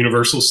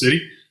Universal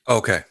City.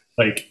 Okay.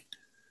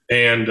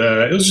 And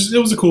it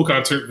was a cool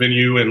concert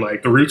venue, and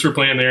like the Roots were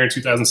playing there in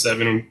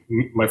 2007. And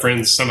my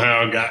friends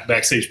somehow got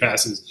backstage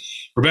passes.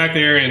 We're back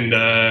there,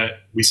 and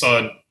we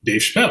saw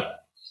Dave Chappelle,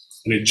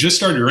 and it just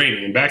started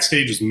raining, and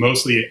backstage is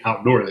mostly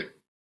outdoor there.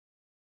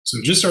 So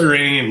it just started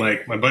raining, and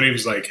like my buddy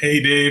was like,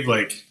 "Hey Dave,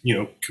 like, you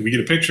know, can we get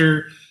a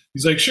picture?"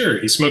 He's like, "Sure."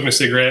 He's smoking a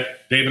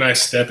cigarette. Dave and I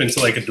step into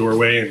like a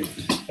doorway, and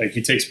like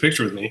he takes a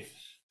picture with me.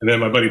 And then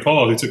my buddy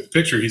Paul, who took the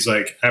picture, he's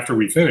like, after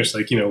we finished,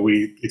 like, you know,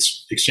 we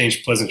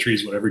exchanged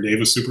pleasantries, whatever. Dave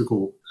was super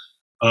cool.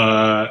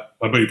 My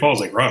buddy Paul's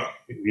like, Ron.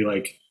 He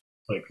like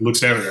looks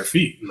down at our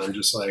feet, and I'm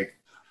just like,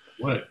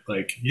 what?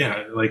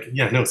 Yeah,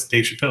 no, it's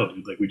Dave Chappelle,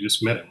 dude. Like, we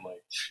just met him.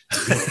 Like,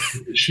 you know,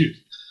 his shoes.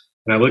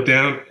 And I look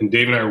down, and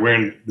Dave and I are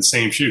wearing the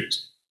same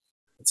shoes.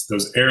 It's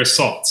those Air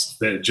Assaults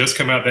that had just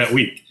come out that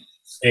week,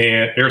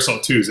 and Air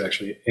Assault 2s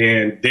actually.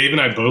 And Dave and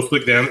I both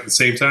look down at the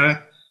same time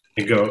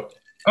and go,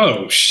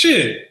 oh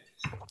shit.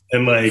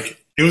 And like,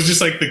 it was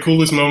just like the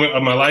coolest moment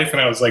of my life. And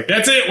I was like,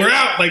 that's it. We're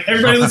out. Like,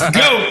 everybody, let's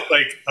go.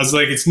 Like, I was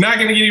like, it's not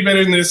going to get any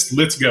better than this.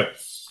 Let's go.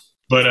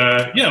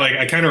 But yeah, like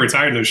I kind of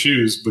retired those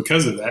shoes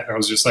because of that. And I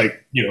was just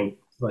like, you know,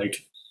 like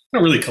I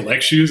don't really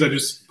collect shoes. I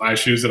just buy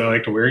shoes that I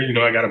like to wear. You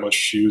know, I got a bunch of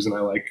shoes and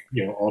I like,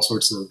 you know, all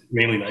sorts of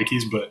mainly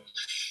Nikes. But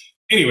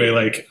anyway,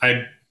 like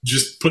I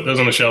just put those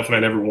on the shelf and I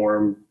never wore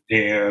them.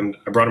 And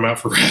I brought them out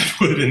for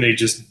Redwood and they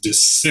just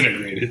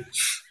disintegrated.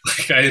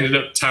 Like I ended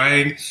up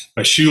tying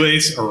my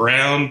shoelace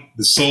around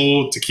the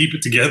sole to keep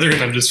it together,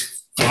 and I'm just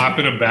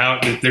flopping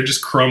about. And they're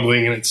just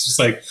crumbling, and it's just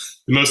like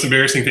the most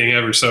embarrassing thing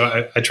ever. So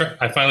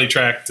I finally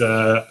tracked.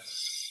 I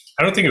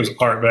don't think it was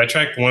Art, but I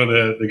tracked one of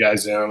the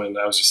guys down, and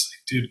I was just like,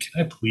 dude,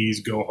 can I please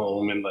go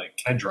home and like,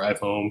 can I drive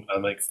home?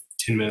 I'm like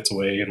 10 minutes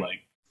away, and like,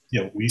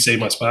 you know, will you save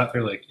my spot?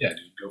 They're like, yeah, dude,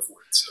 go for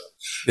it. So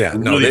yeah,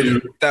 no,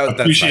 really they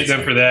appreciate nice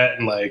them for that,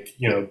 and like,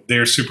 you know,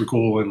 they're super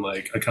cool and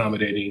like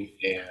accommodating,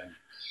 and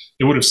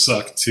it would have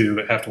sucked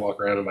to have to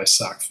walk around in my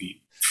sock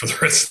feet for the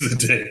rest of the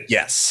day.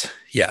 Yes.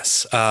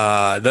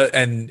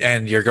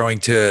 And you're going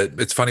to.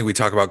 It's funny we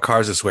talk about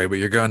cars this way, but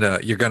you're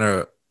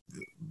gonna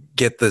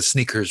get the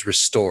sneakers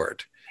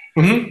restored.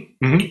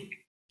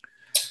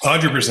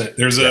 100%.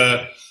 There's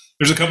a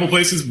couple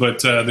places,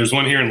 but there's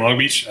one here in Long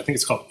Beach. I think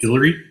it's called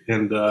Hillary,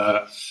 and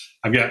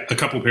I've got a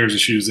couple pairs of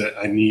shoes that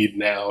I need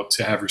now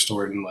to have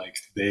restored, and like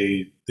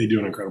they do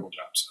an incredible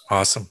job. So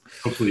awesome.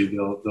 Hopefully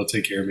they'll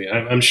take care of me.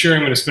 I'm sure I'm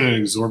going to spend an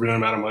exorbitant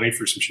amount of money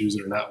for some shoes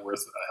that are not worth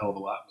a hell of a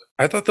lot. But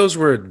I thought those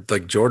were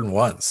like Jordan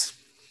 1s.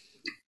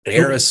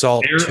 Air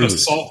Assault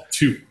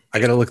 2. I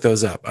got to look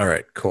those up. All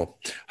right, cool.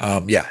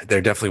 Yeah,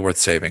 they're definitely worth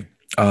saving.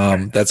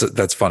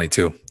 That's funny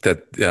too.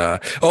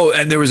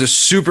 And there was a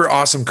super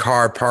awesome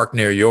car parked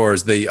near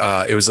yours.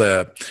 Was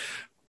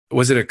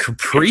it a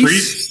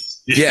Caprice?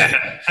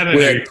 Yeah.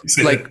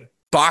 Like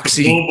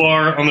boxy bull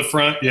bar on the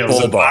front. Yeah, it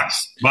was a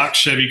box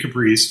Chevy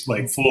Caprice,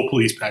 like full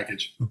police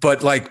package.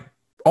 But like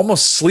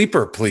almost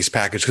sleeper police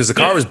package because the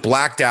car was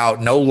blacked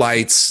out, no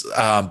lights,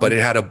 but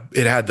it had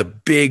the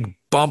big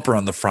bumper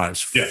on the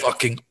front. It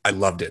was I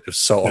loved it. It was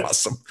so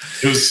awesome.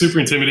 It was super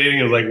intimidating.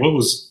 It was like, what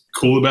was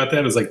cool about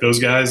that is like those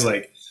guys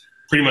like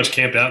pretty much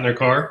camped out in their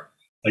car.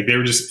 Like they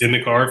were just in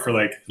the car for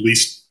like at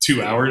least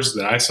 2 hours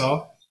that I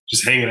saw,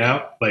 just hanging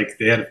out. Like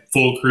they had a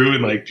full crew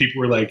and like people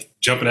were like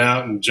jumping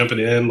out and jumping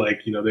in.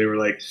 Like, you know, they were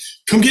like,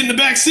 come get in the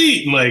back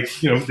seat. And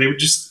like, you know, they were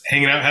just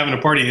hanging out, having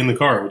a party in the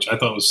car, which I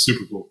thought was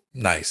super cool.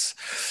 Nice.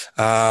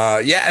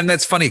 Yeah. And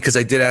that's funny because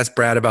I did ask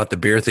Brad about the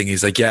beer thing.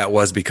 He's like, yeah, it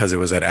was because it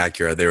was at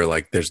Acura. They were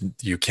like,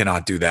 you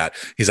cannot do that.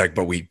 He's like,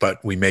 but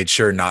we made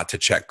sure not to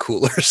check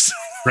coolers.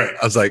 Right.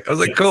 I was like,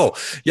 cool.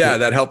 Yeah.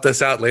 That helped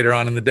us out later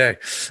on in the day.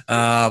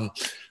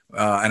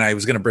 And I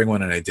was going to bring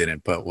one and I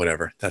didn't, but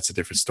whatever. That's a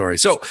different story.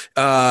 So,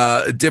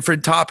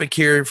 different topic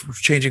here,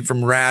 changing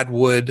from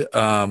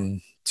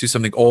Radwood to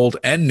something old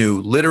and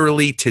new.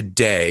 Literally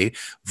today,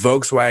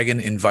 Volkswagen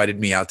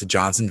invited me out to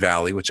Johnson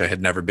Valley, which I had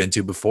never been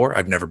to before.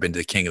 I've never been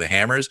to King of the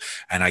Hammers,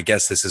 and I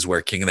guess this is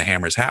where King of the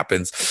Hammers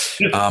happens.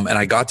 And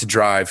I got to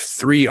drive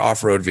 3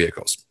 off-road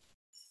vehicles.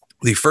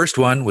 The first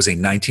one was a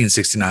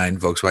 1969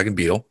 Volkswagen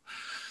Beetle,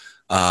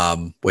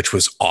 which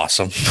was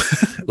awesome.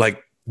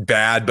 Like,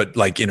 bad, but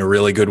like in a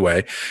really good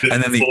way.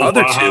 And then the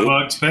other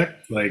two,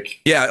 spec,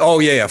 like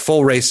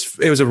full race.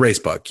 It was a race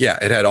bug. Yeah,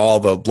 it had all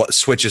the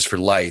switches for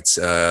lights.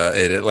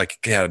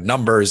 It had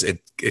numbers.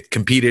 It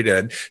competed. It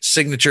had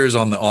signatures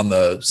on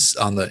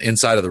the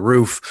inside of the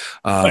roof.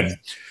 Nice.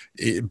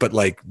 But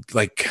like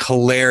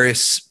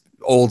hilarious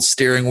old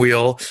steering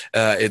wheel.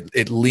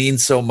 It leaned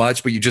so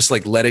much, but you just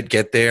like let it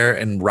get there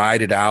and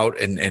ride it out,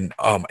 and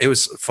it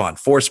was fun.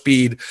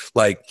 4-speed,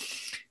 like.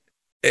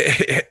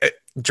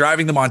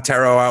 Driving the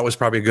Montero out was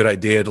probably a good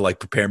idea to like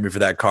prepare me for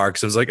that car,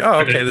 because it was like,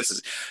 oh, okay, this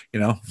is, you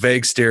know,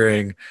 vague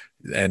steering,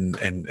 and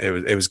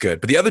it was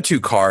good. But the other 2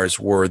 cars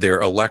were their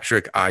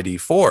electric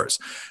ID4s,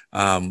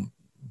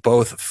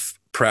 both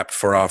prepped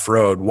for off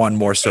road. One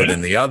more so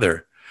than the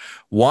other.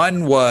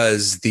 One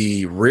was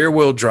the rear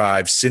wheel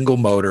drive single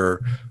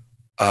motor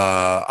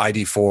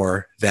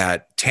ID4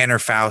 that Tanner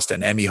Faust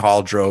and Emmy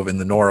Hall drove in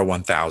the Nora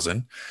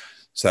 1000.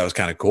 So that was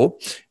kind of cool.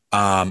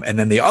 And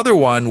then the other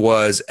one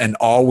was an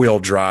all-wheel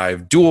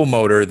drive dual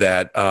motor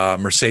that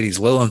Mercedes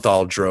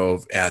Lilienthal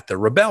drove at the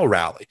Rebelle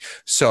Rally.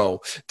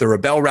 So the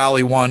Rebelle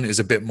Rally one is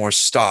a bit more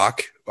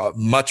stock,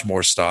 much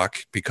more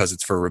stock because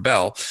it's for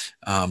Rebelle,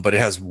 but it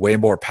has way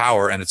more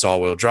power and it's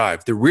all-wheel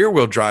drive. The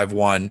rear-wheel drive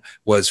one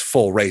was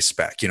full race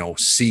spec, you know,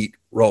 seat,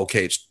 roll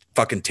cage,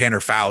 fucking Tanner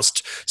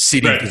Faust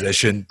seating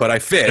position, but I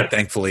fit,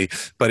 thankfully.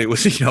 But it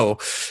was, you know,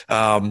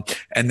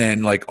 and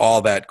then like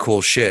all that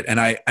cool shit. And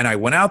I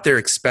went out there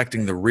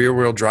expecting the rear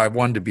wheel drive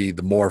one to be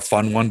the more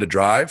fun one to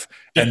drive,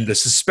 and the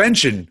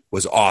suspension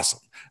was awesome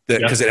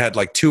because it had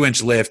like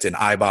 2-inch lift and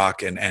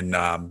Eibach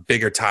and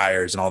bigger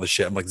tires and all the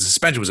shit. I'm like, the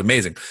suspension was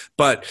amazing,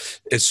 but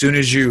as soon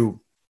as you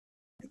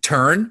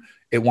turn,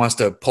 it wants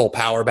to pull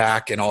power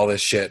back and all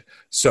this shit.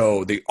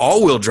 So the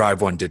all-wheel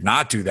drive one did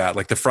not do that.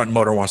 Like the front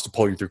motor wants to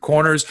pull you through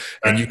corners,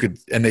 and you could.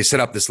 And they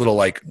set up this little,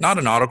 like, not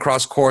an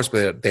autocross course,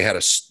 but they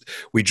had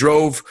we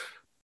drove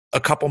a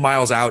couple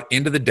miles out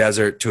into the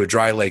desert to a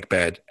dry lake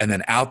bed, and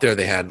then out there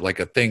they had like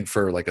a thing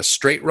for like a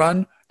straight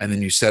run, and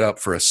then you set up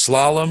for a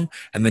slalom,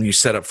 and then you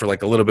set up for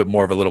like a little bit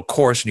more of a little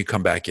course, and you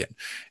come back in.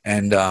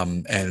 And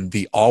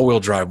the all-wheel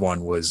drive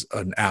one was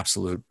an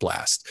absolute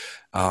blast.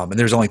 And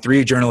there's only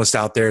 3 journalists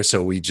out there,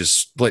 so we just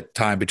split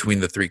time between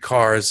the 3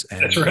 cars.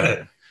 And that's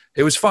right.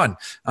 It was fun.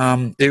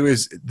 It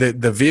was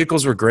the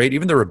vehicles were great.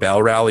 Even the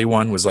Rebelle Rally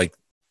one was like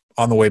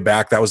on the way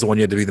back. That was the one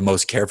you had to be the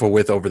most careful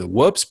with over the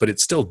whoops, but it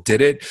still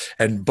did it.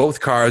 And both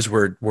cars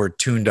were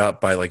tuned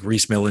up by like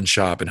Reese Millen's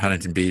shop in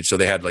Huntington Beach, so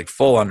they had like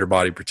full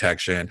underbody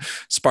protection,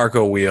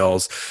 Sparco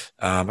wheels.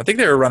 I think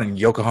they were running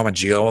Yokohama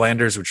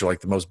Geolanders, which are like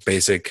the most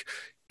basic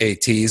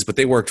ATs, but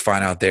they worked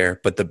fine out there.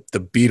 But the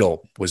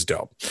Beetle was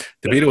dope.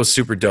 The Beetle was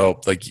super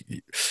dope. Like,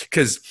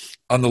 because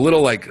on the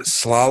little like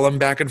slalom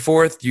back and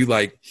forth, you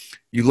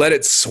let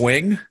it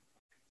swing,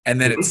 and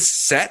then it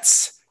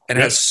sets and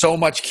it has so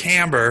much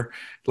camber,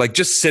 like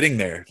just sitting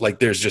there, like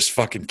there's just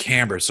fucking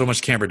camber, so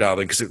much camber dialed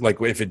in, because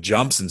like if it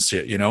jumps and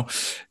shit, you know,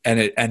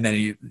 and then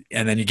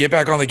you get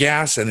back on the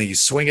gas, and then you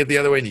swing it the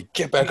other way, and you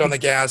get back on the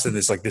gas, and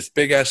there's like this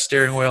big ass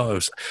steering wheel.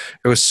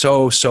 It was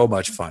so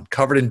much fun,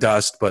 covered in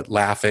dust, but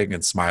laughing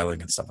and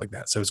smiling and stuff like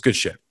that. So it was good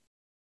shit.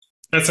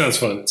 That sounds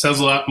fun. It sounds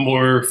a lot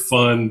more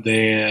fun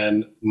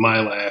than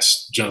my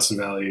last Johnson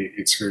Valley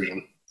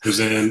excursion. It was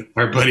in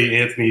our buddy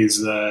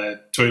Anthony's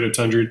Toyota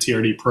Tundra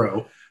TRD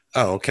Pro.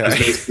 Oh, okay. I was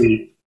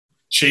basically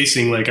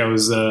chasing, like I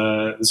was,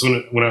 this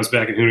when I was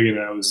back in Hoonigan,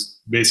 I was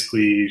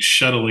basically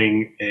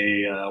shuttling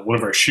one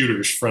of our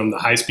shooters from the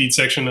high-speed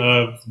section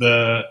of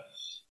the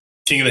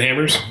King of the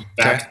Hammers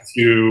back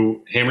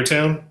to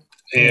Hammertown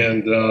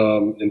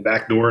and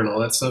backdoor and all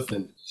that stuff.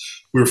 And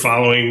we were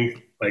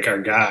following like our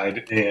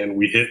guide, and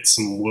we hit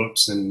some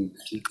whoops and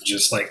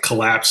just like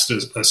collapsed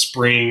a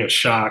spring, a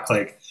shock,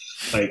 like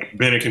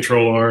bent a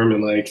control arm,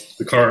 and like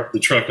the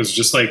truck was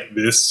just like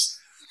this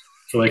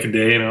for like a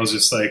day. And I was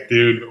just like,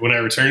 dude, when I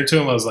returned to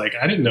him, I was like,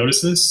 I didn't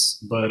notice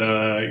this, but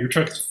your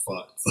truck is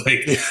fucked.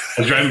 Like I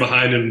was driving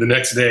behind him the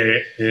next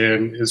day,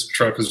 and his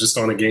truck was just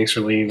on a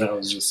gangster lean. I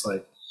was just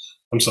like,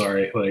 I'm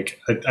sorry. Like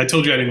I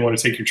told you I didn't want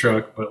to take your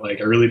truck, but like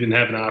I really didn't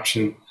have an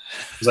option.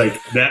 was like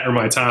that or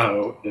my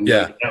Tahoe, and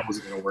like, that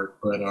wasn't going to work.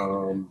 But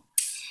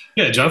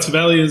yeah, Johnson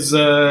Valley is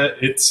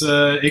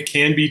it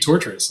can be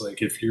torturous.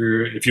 Like if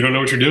you don't know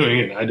what you're doing,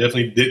 and I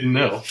definitely didn't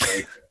know.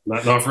 Like,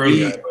 not an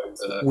off-road guy,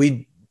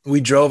 but we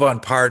drove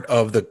on part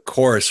of the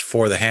course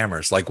for the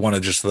Hammers, like one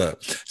of just the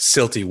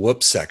silty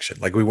whoops section.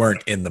 Like we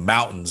weren't in the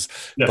mountains,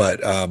 but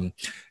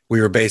we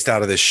were based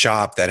out of this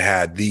shop that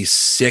had the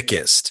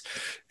sickest.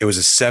 It was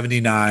a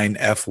 79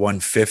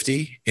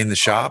 F-150 in the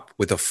shop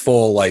with a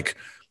full like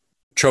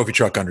trophy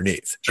truck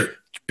underneath. Sure.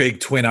 Big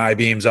twin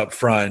I-beams up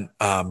front,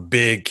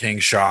 big King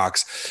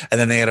shocks. And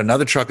then they had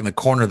another truck in the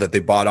corner that they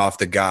bought off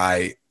the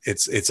guy.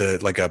 It's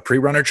like a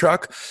pre-runner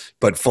truck,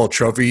 but full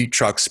trophy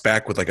truck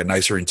spec with like a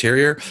nicer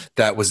interior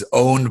that was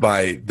owned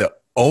by the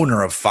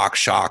owner of Fox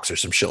Shocks or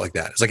some shit like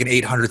that. It's like an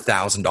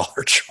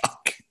 $800,000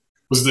 truck.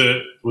 Was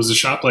the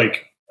shop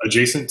like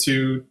adjacent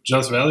to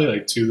Johnson Valley,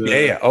 like to the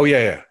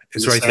yeah.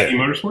 It's right there.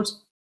 Motorsports?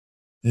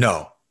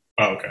 No.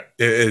 Oh,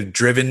 okay.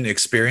 Driven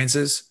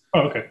Experiences.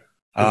 Oh, okay.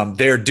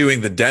 They're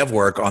doing the dev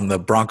work on the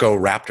Bronco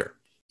Raptor.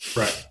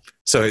 Right.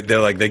 So they're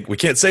like, we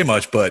can't say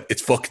much, but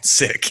it's fucking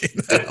sick.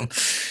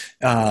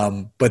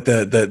 But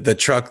the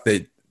truck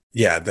that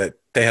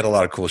they had a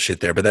lot of cool shit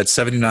there. But that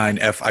 79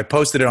 F, I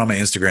posted it on my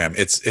Instagram.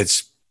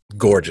 It's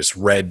gorgeous,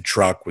 red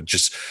truck with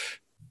just,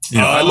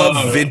 I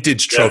love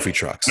vintage trophy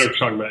trucks. I know what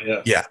you're talking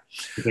about, yeah.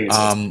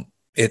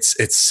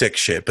 It's sick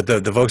shit. But the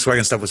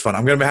Volkswagen stuff was fun.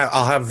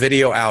 I'll have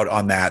video out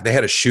on that. They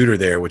had a shooter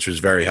there, which was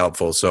very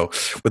helpful. So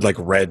with like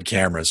red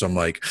cameras, so I'm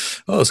like,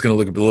 oh, it's gonna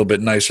look a little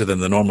bit nicer than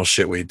the normal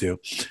shit we do.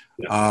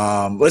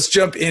 Yeah. Let's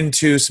jump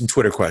into some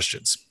Twitter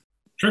questions.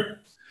 Sure.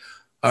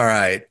 All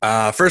right.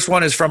 First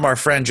one is from our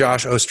friend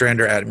Josh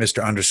Ostrander at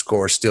Mr.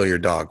 _Steal Your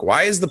Dog.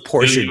 Why is the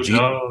Porsche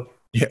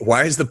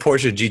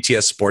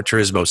GTS Sport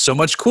Turismo so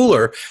much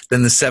cooler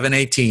than the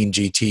 718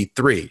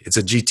 GT3? It's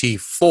a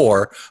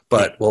GT4,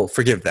 but we'll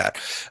forgive that.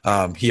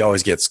 He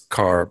always gets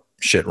car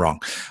shit wrong.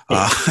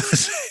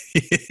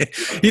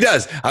 He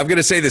does. I'm going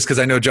to say this because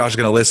I know Josh is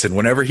going to listen.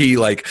 Whenever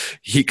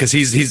because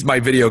he's my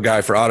video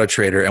guy for Auto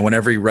Trader, and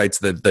whenever he writes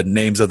the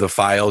names of the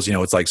files,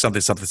 it's like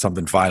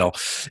something final.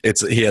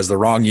 He has the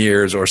wrong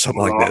years or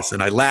something like this,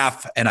 and I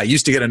laugh. And I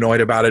used to get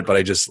annoyed about it, but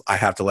I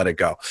have to let it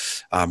go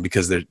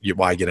because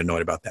why get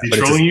annoyed about that? He's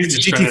trolling you,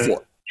 just GT4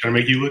 trying to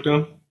make you look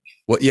dumb.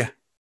 Well, yeah.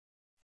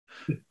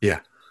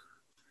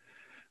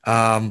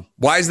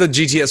 Why is the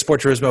GTS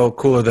Sport Turismo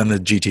cooler than the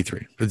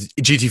GT3,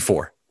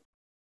 GT4?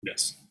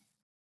 Yes.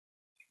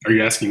 Are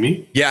you asking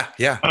me? Yeah.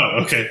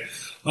 Oh, okay.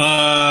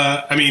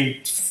 I mean,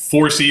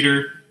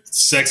 4-seater,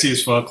 sexy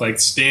as fuck. Like,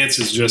 stance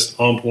is just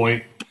on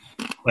point.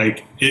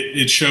 Like,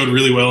 it showed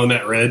really well in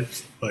that red.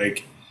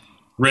 Like,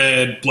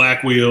 red,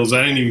 black wheels.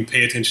 I didn't even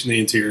pay attention to the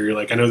interior.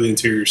 Like, I know the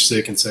interior's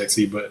sick and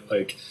sexy, but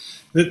like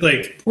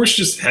Porsche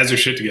just has their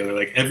shit together.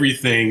 Like,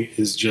 everything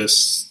is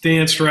just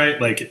stanced right.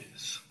 Like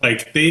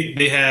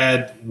they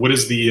had what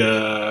is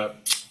the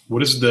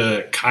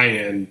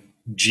Cayenne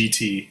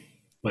GT,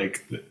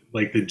 like the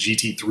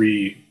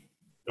GT3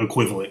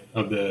 equivalent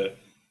of the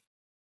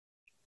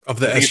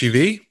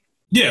SUV.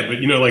 Yeah,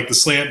 but like the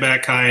slant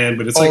back Cayenne,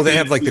 but it's they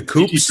have like the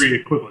coupes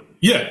GT3 equivalent.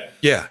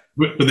 Yeah.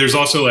 But there's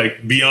also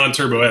like beyond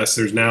Turbo S.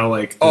 There's now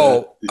like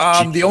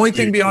the only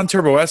thing beyond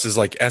Turbo S is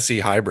like SE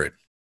Hybrid.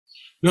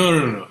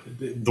 No.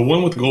 The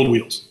one with the gold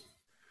wheels.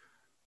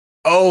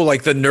 Oh,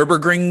 like the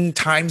Nürburgring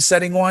time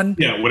setting one?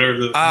 Yeah,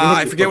 whatever.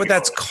 I forget what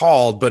that's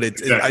called, but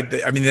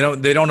exactly. I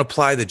mean, they don't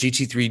apply the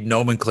GT3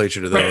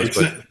 nomenclature to those.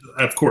 Right,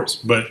 of course,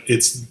 but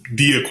it's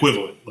the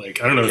equivalent.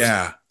 Like, I don't know.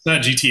 Yeah. It's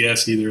not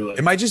GTS either. Like,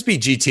 it might just be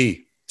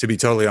GT, to be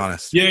totally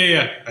honest.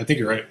 Yeah. I think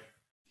you're right.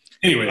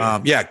 Anyway.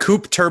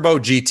 Coupe Turbo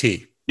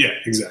GT. Yeah,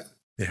 exactly.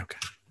 Yeah, okay.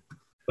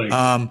 Like,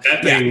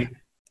 that thing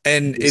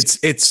and it's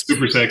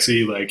super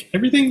sexy. Like,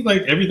 everything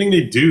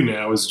they do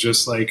now is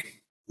just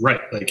like,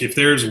 right. Like, if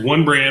there's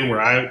one brand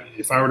where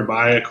if I were to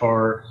buy a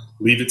car,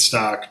 leave it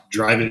stock,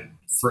 drive it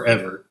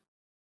forever,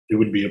 it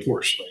would be a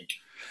Porsche. Like,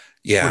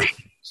 yeah.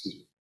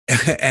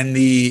 Porsche.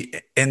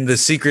 And the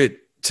secret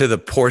to the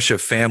Porsche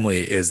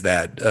family is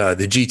that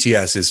the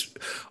GTS is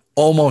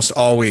almost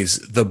always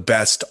the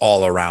best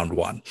all around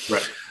one.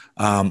 Right.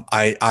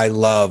 I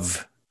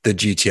love the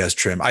GTS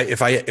trim.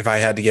 If I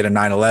had to get a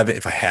 911,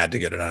 if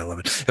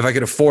I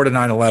could afford a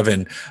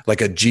 911, like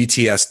a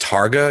GTS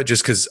Targa,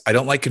 just because I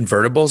don't like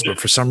convertibles, but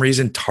for some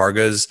reason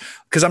Targas,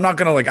 because I'm not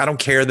gonna I don't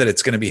care that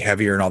it's gonna be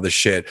heavier and all this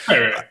shit.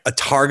 Right. A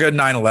Targa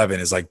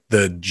 911 is like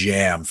the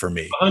jam for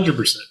me.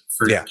 100%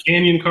 for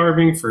canyon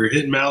carving, for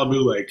hitting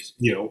Malibu, like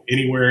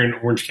anywhere in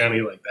Orange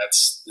County, like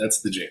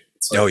that's the jam.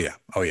 Like,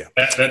 oh yeah.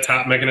 That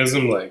top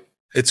mechanism, like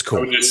it's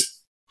cool.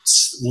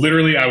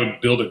 I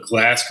would build a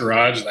glass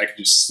garage and I could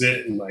just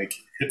sit and like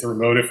hit the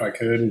remote if I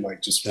could and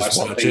like just watch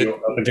that thing go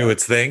up and do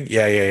its thing.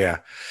 Yeah.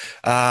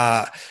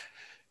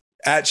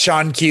 At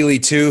Sean Keeley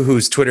too,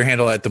 whose Twitter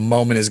handle at the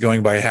moment is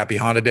going by Happy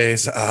Honda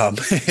Days.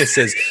 It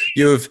says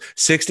you have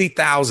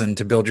 60,000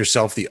 to build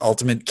yourself the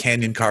ultimate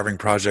canyon carving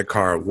project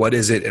car. What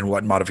is it and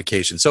what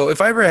modification? So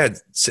if I ever had,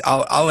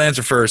 I'll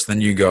answer first,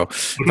 then you go.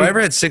 If I ever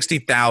had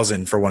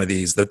 60,000 for one of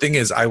these, the thing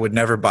is I would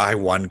never buy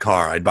one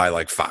car. I'd buy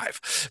like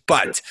 5.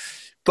 But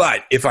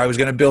if I was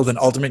going to build an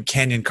ultimate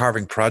canyon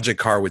carving project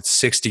car with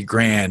 60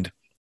 grand,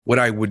 what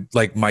I would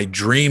like my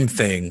dream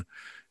thing,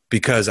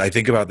 because I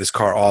think about this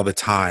car all the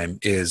time,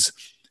 is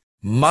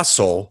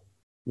muscle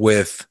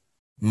with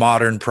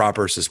modern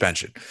proper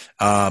suspension.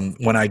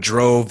 When I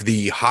drove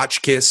the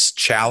Hotchkiss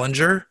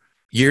Challenger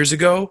years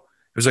ago,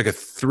 it was like a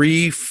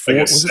 70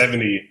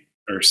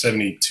 or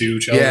 72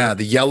 Challenger. Yeah,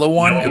 the yellow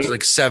one. It was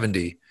like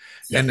 70.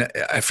 Yeah. And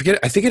I forget,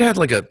 I think it had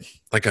like a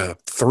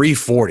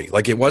 340.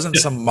 Like it wasn't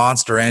some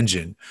monster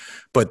engine,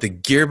 but the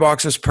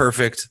gearbox was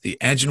perfect. The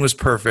engine was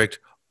perfect.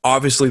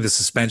 Obviously, the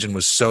suspension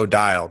was so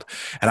dialed.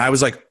 And I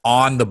was like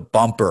on the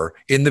bumper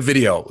in the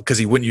video, because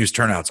he wouldn't use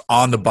turnouts,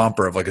 on the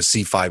bumper of like a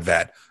C5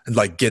 Vet and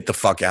like, get the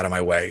fuck out of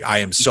my way. I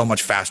am so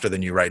much faster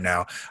than you right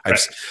now.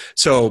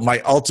 So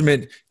my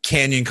ultimate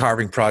canyon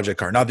carving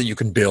project car, not that you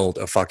can build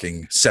a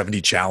fucking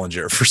 70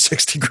 Challenger for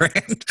 60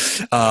 grand.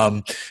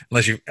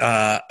 Unless you,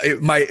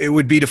 it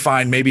would be to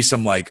find maybe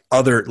some like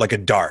other, like a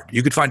Dart.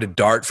 You could find a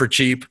Dart for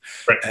cheap.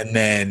 Right. And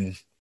then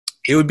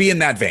it would be in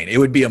that vein. It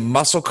would be a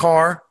muscle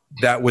car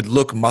that would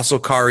look muscle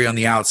car-y on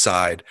the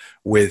outside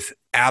with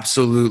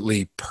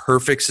absolutely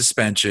perfect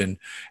suspension,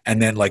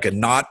 and then like a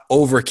not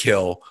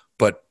overkill,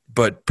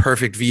 but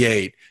perfect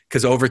V8,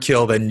 because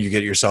overkill, then you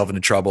get yourself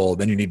into trouble.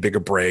 Then you need bigger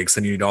brakes.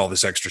 Then you need all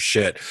this extra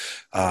shit.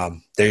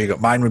 There you go.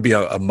 Mine would be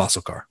a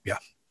muscle car. Yeah.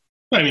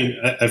 I mean,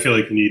 I feel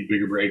like you need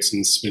bigger brakes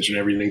and suspension and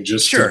everything.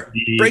 Just sure.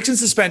 Brakes and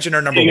suspension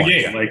are number one.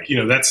 Yeah. Like,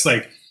 that's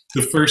like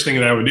the first thing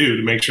that I would do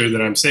to make sure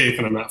that I'm safe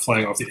and I'm not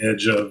flying off the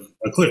edge of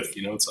a cliff.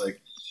 It's like,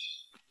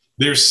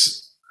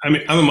 I'm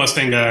a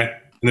Mustang guy, and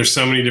there's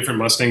so many different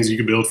Mustangs you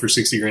could build for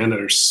 60 grand that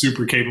are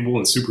super capable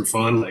and super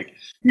fun. Like,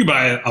 you could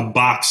buy a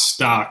box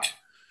stock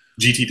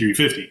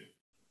GT350.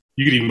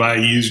 You could even buy a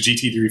used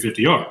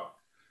GT350R,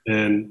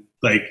 and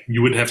like,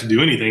 you wouldn't have to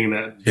do anything, and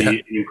that'd be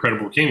an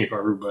incredible canyon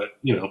carver. But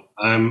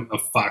I'm a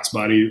Fox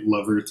body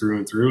lover through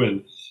and through,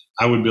 and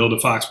I would build a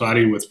Fox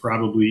body with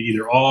probably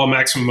either all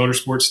Maximum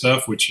Motorsports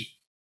stuff, which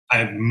I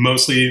have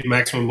mostly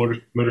Maximum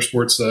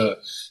Motorsports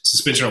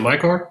suspension on my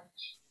car.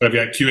 I've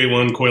got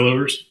QA1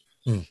 coilovers.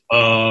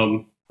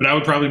 But I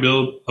would probably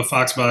build a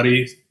Fox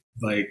body,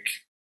 like,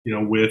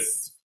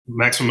 with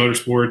Maximum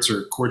Motorsports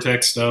or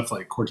Cortex stuff.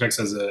 Like, Cortex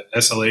has a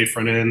SLA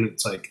front end.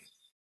 It's like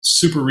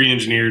super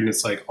re-engineered, and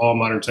it's like all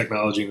modern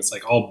technology, and it's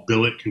like all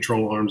billet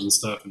control arms and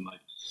stuff. And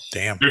like,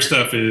 damn, their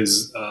stuff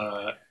is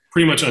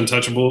pretty much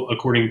untouchable,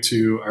 according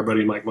to our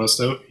buddy Mike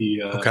Musto. He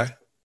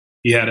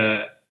had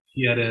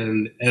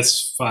an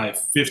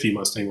S550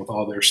 Mustang with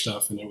all their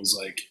stuff, and it was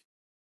like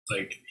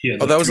he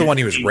had. Oh, that was the one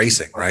he was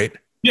racing, right?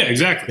 Yeah,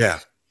 exactly. Yeah,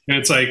 and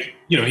it's like,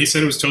 he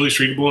said it was totally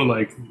streetable and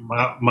like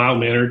mild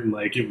mannered, and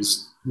like it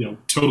was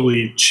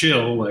totally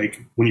chill,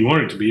 like when you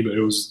want it to be, but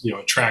it was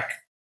a track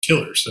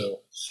killer.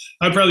 So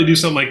I'd probably do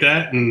something like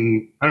that,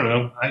 and I don't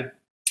know. I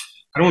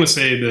don't want to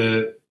say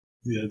the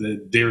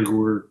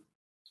Derrigor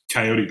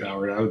Coyote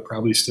powered. I would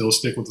probably still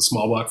stick with the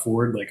small block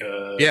Ford, like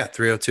a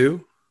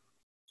 302.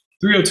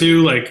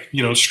 302, like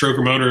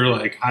stroker motor,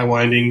 like high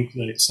winding,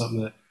 like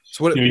something that.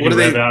 So what do they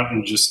rev out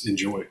and just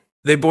enjoy?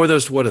 They bore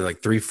those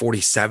like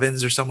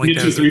 347s or something like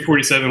that. You get to a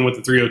 347 with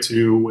the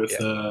 302 with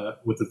the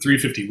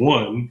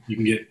 351. You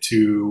can get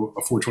to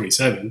a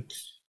 427,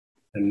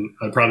 and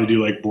I'd probably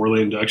do like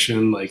Borley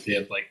induction. Like they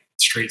had like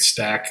straight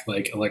stack,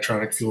 like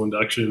electronic fuel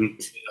induction,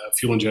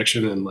 fuel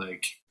injection, and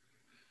like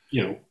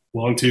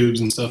long tubes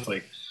and stuff.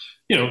 Like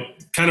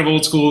kind of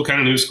old school, kind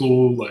of new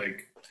school.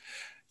 Like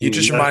you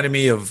just reminded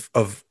me of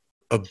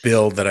a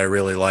build that I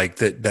really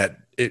like.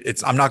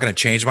 It's I'm not going to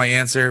change my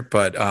answer,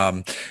 but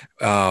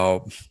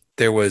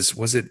there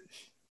was it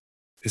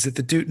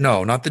the dude?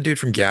 No, not the dude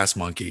from Gas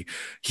Monkey.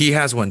 He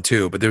has one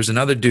too, but there was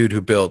another dude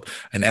who built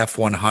an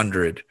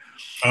F100.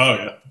 Oh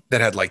yeah,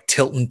 that had like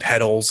Tilton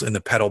pedals in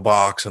the pedal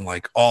box and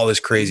like all this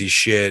crazy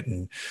shit.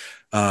 And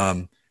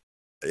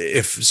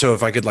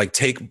if I could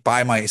like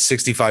buy my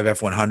 65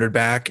 F100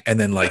 back and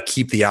then like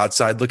keep the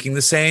outside looking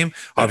the same,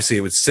 obviously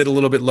it would sit a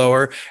little bit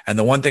lower. And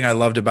the one thing I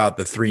loved about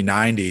the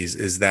 390s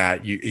is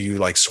that you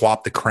like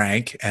swap the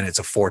crank and it's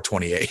a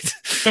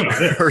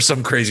 428 or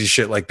some crazy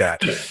shit like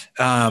that.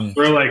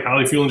 Throw like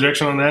Holley fuel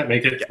injection on that,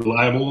 make it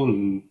reliable.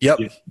 And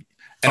and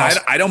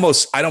I'd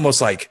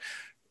almost like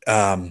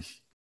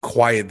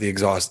quiet the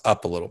exhaust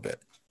up a little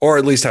bit, or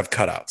at least have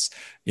cutouts.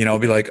 Be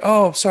like,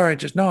 oh, sorry,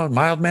 just no,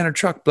 mild-mannered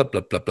truck, blah,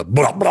 blah, blah, blah,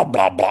 blah, blah,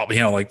 blah,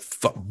 blah, like,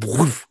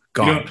 woof,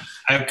 gone.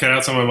 I have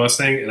cutouts on my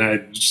Mustang, and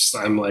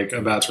I'm like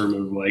about to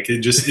remove them. Like,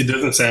 it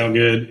doesn't sound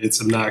good.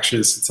 It's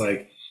obnoxious. It's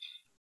like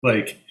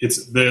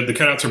it's the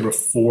cutouts are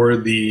before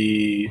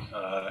the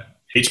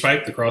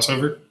H-pipe, the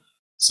crossover.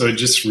 So it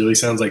just really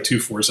sounds like 2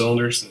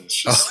 4-cylinders. And it's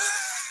just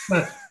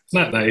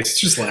not nice.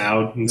 It's just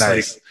loud. And it's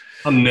like,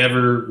 I'll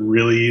never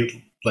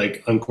really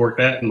like uncork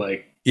that and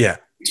like Yeah.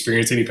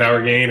 experience any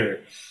power gain or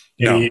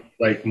any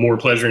like more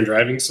pleasure in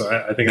driving. So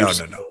I think I'm just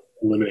going to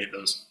eliminate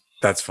those.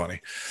 That's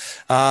funny.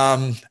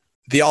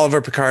 The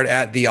Oliver Picard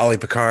at the Ollie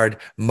Picard,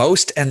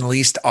 most and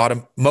least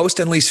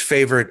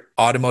favorite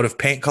automotive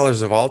paint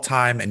colors of all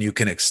time, and you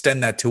can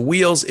extend that to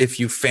wheels if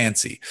you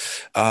fancy.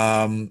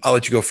 I'll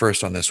let you go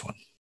first on this one.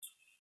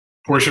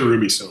 Porsche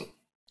Ruby Stone.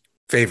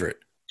 Favorite.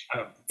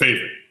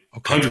 Favorite.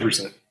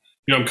 100%.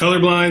 I'm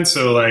colorblind,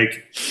 so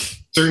like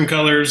certain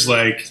colors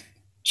like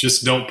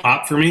just don't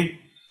pop for me.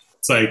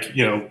 It's like,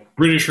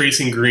 British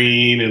Racing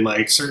Green and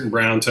like certain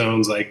brown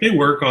tones, like they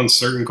work on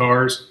certain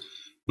cars,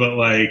 but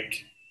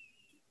like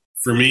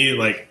for me,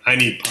 like I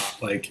need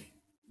pop. Like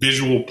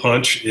visual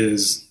punch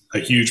is a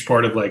huge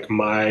part of like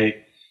my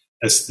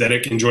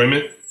aesthetic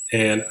enjoyment.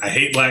 And I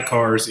hate black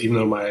cars, even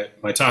though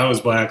my Tahoe is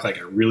black. Like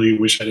I really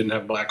wish I didn't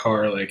have a black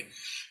car. Like,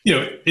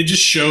 it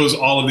just shows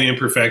all of the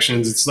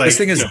imperfections. It's like this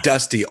thing is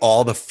dusty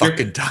all the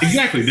fucking time.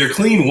 Exactly. They're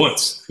clean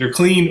once.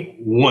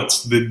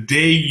 The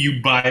day you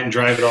buy it and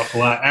drive it off the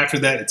lot. After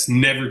that, it's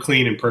never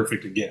clean and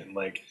perfect again.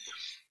 Like,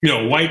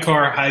 white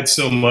car hides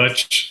so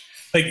much.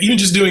 Like even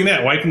just doing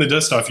that, wiping the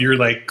dust off, you're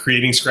like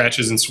creating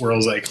scratches and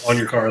swirls like on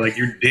your car. Like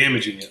you're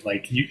damaging it.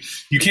 Like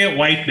you can't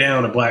wipe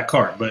down a black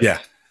car. But yeah,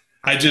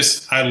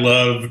 I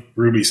love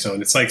Ruby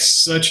Stone. It's like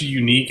such a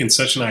unique and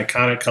such an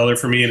iconic color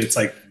for me, and it's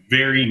like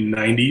very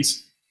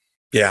 90s.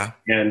 Yeah.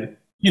 And,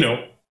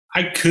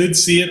 I could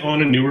see it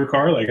on a newer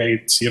car. Like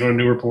I see it on a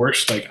newer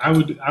Porsche. Like I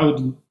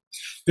would,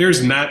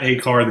 there's not a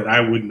car that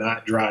I would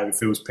not drive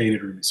if it was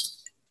painted Ruby Stone.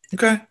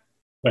 Okay.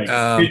 Like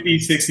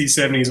 50s, 60s,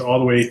 70s, all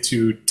the way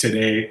to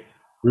today,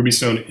 Ruby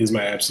Stone is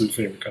my absolute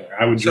favorite color.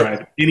 I would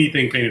drive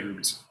anything painted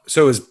Ruby Stone.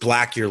 So is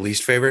black your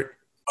least favorite?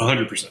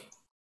 100%.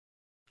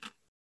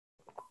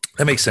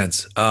 That makes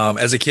sense.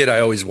 As a kid, I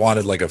always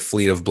wanted like a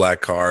fleet of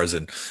black cars,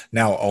 and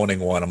now owning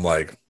one, I'm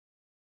like,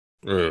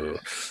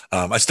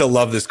 I still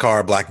love this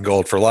car, black and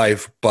gold for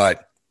life,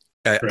 but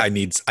I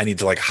need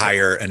to like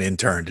hire an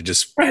intern to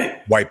just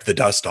wipe the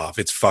dust off.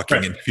 It's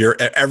fucking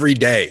every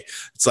day.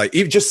 It's like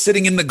even just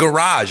sitting in the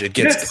garage, it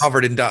gets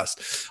covered in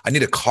dust. I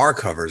need a car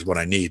cover is what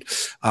I need.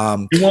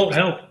 It won't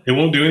help. It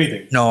won't do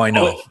anything. No, I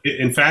know.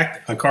 In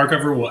fact, a car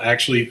cover will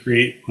actually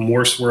create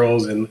more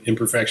swirls and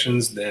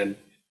imperfections than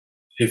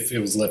if it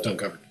was left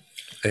uncovered.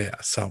 Yeah,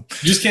 so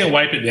you just can't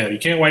wipe it down. You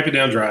can't wipe it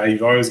down dry.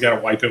 You've always got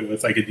to wipe it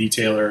with like a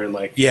detailer and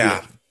like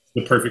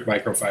the perfect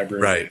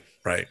microfiber.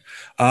 Right.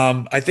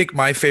 I think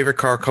my favorite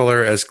car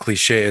color, as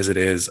cliche as it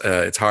is,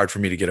 it's hard for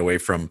me to get away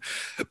from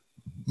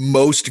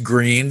most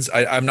greens.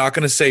 I'm not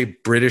going to say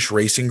British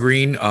Racing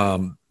Green.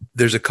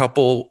 There's a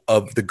couple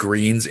of the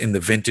greens in the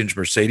vintage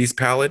Mercedes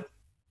palette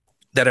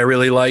that I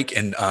really like,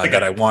 and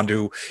that I want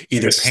to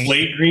either like paint.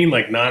 Slate green,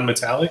 like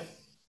non-metallic.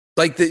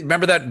 Like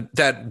remember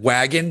that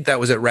wagon that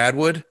was at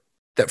Radwood?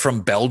 That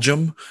from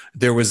Belgium,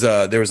 there was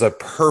a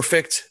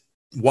perfect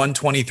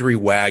 123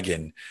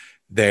 wagon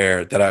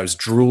there that I was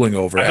drooling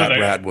over at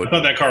Radwood. I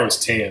thought that car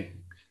was tan.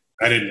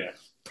 I didn't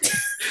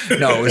know.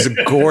 No, it was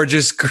a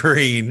gorgeous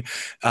green.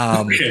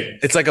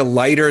 It's like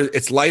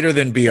it's lighter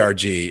than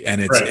BRG,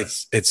 and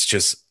it's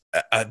just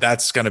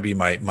that's gonna be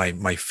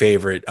my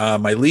favorite.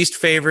 My least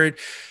favorite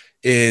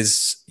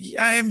is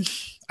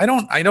I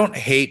don't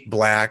hate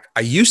black. I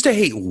used to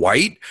hate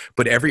white,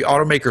 but every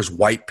automaker's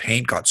white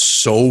paint got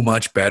so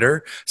much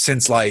better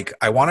since like,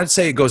 I want to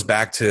say it goes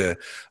back to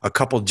a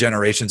couple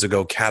generations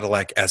ago,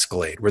 Cadillac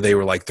Escalade, where they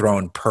were like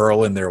throwing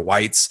pearl in their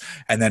whites.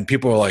 And then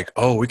people were like,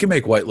 oh, we can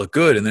make white look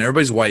good. And then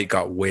everybody's white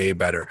got way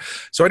better.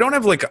 So I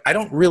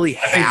don't really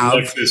have.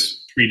 I think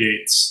Lexus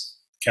predates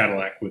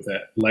Cadillac with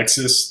that.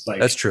 Lexus, like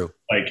that's true.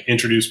 Like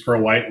introduced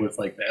pearl white with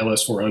like the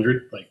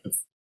LS400, like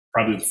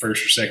probably the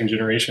first or second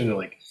generation. And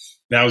like,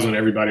 that was when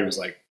everybody was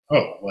like,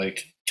 oh,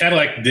 like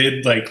Cadillac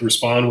did like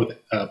respond with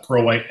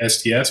pearl white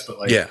STS, but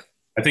like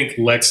I think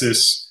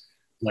Lexus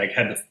like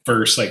had the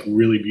first like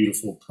really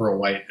beautiful pearl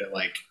white that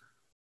like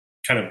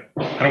kind of,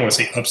 I don't want to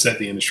say upset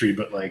the industry,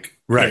 but like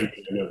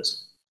everybody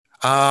noticed.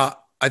 I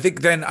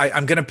think then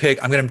I'm going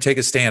to take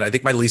a stand. I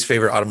think my least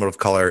favorite automotive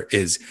color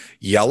is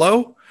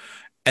yellow.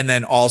 And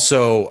then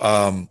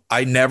also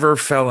I never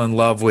fell in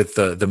love with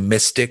the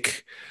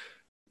Mystic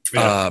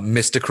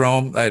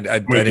Mystichrome. I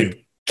didn't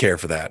care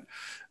for that.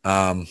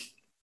 When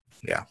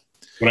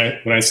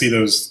I see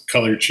those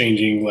color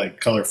changing like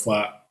color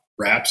flop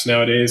wraps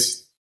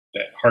nowadays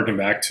that harken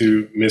back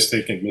to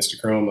Mystic and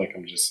Mystichrome, like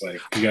I'm just like,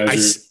 you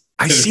guys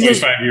are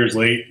 25 years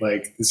late.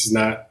 Like this is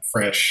not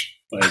fresh.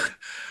 Like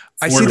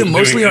I see them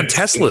mostly on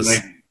Teslas.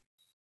 Like,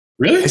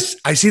 really?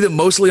 I see them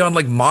mostly on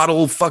like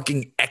model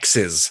fucking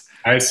X's.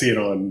 I see it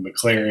on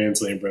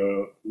McLaren's,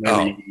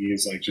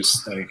 Lamborghinis, like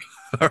just like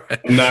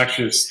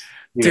obnoxious.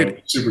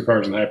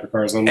 Supercars and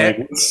hypercars. I'm like,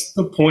 what's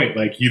the point?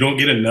 Like, you don't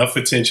get enough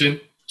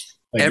attention.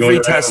 Like every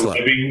Tesla,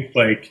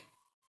 like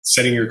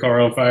setting your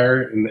car on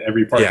fire in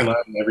every parking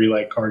lot and every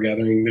like car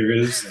gathering there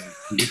is.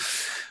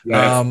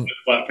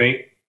 Flat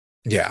paint.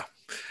 Yeah.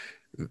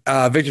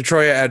 Victor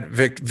Troya at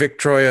Vic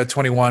Troya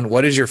 21.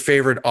 What is your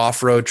favorite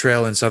off-road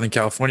trail in Southern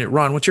California?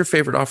 Ron, what's your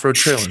favorite off-road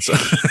trail in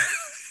Southern?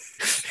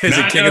 Is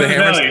it King of the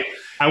Hammers?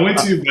 I went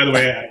to, by the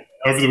way,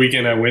 over the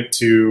weekend, I went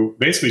to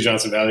basically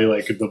Johnson Valley,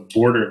 like the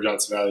border of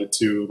Johnson Valley,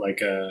 to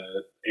like a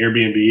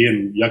Airbnb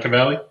in Yucca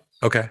Valley.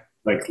 Okay.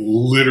 Like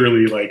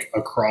literally like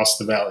across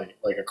the valley,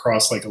 like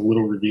across like a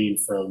little ravine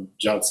from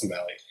Johnson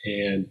Valley.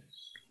 And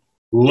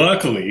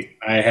luckily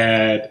I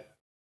had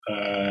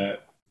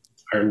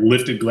our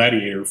lifted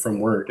Gladiator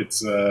from work.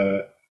 It's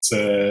a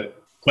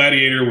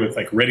Gladiator with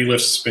like ready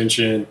lift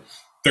suspension,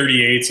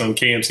 38s on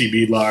KMC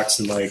beadlocks,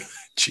 and like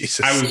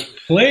Jesus. I was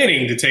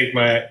planning to take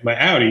my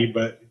Audi,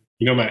 but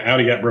my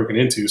Audi got broken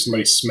into.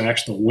 Somebody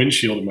smashed the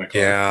windshield of my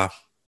car. Yeah.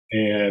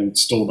 And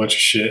stole a bunch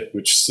of shit,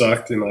 which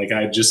sucked. And like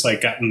I just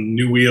like gotten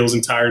new wheels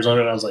and tires on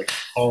it. I was like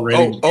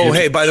already. Oh,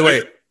 hey, by the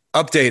way,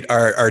 update: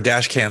 our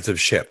dash cams have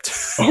shipped.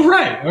 All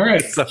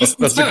right. So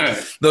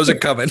those are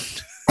coming.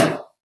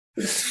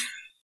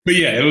 But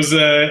yeah, it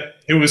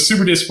was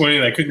super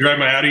disappointing. I couldn't drive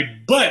my Audi.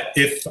 But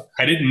if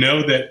I didn't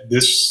know that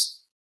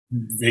this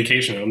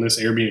vacation on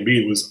this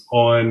Airbnb was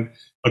on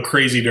a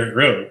crazy dirt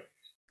road,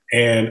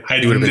 and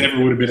I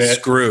never would have been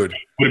screwed.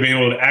 Would have been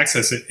able to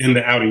access it in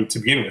the Audi to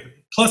begin with.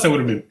 Plus, I would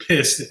have been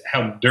pissed at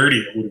how dirty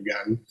it would have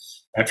gotten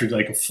after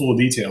like a full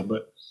detail.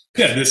 But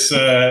yeah,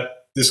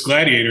 this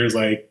Gladiator is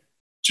like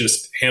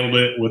just handled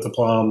it with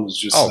aplomb. It was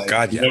just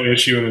no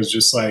issue, and it was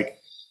just like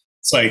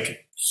it's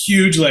like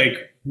huge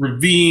like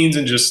ravines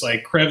and just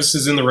like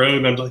crevices in the road.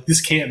 And I'm like,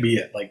 this can't be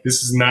it. Like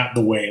this is not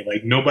the way.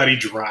 Like nobody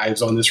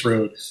drives on this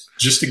road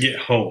just to get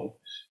home.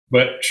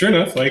 But sure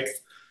enough, like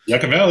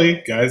Yucca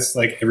Valley guys,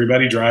 like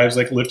everybody drives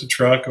like a lifted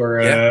truck or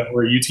a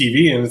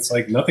UTV, and it's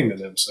like nothing to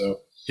them. So.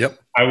 Yep.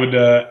 I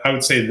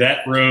would say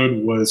that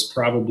road was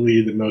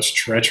probably the most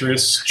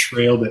treacherous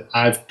trail that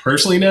I've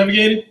personally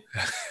navigated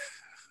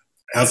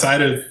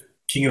outside of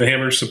King of the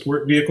Hammer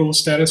support vehicle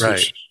status, right.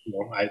 Which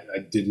I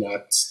did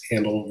not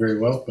handle very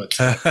well, but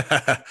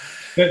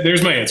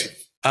there's my answer.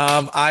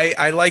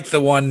 I like the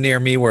one near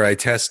me where I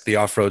test the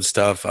off-road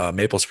stuff,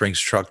 Maple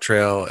Springs Truck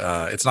Trail.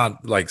 It's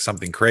not like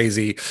something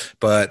crazy,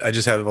 but I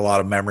just have a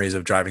lot of memories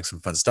of driving some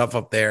fun stuff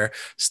up there,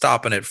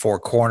 stopping at Four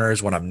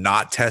Corners when I'm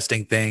not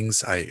testing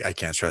things. I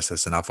can't stress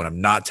this enough. When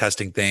I'm not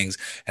testing things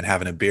and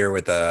having a beer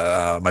with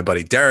my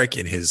buddy Derek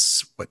in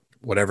his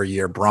whatever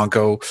year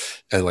Bronco,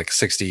 like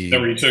 60. Is that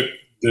where you took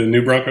the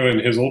new Bronco and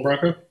his old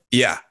Bronco?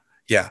 Yeah.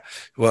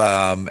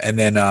 Well, and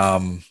then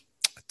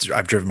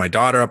I've driven my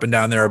daughter up and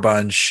down there a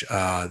bunch.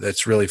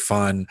 That's really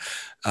fun.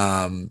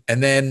 And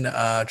then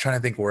trying to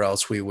think where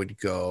else we would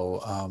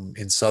go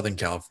in Southern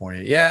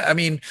California. Yeah, I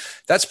mean,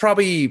 that's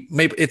probably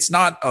maybe it's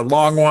not a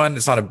long one.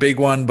 It's not a big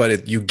one,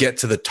 but you get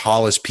to the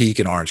tallest peak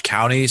in Orange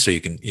County. So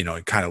you can,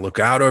 kind of look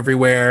out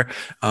everywhere.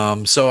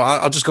 So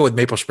I'll just go with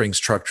Maple Springs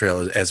Truck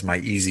Trail as my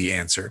easy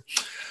answer.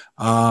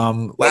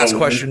 Last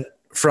question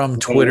from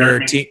Twitter.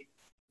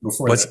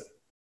 Before that,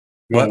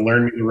 you want to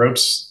learn me the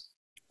ropes?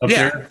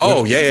 There?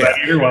 Oh, yeah.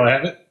 While I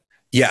have it?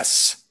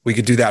 Yes, we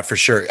could do that for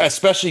sure.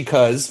 Especially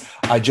because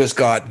I just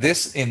got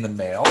this in the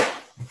mail.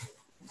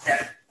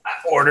 I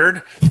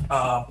ordered,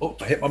 I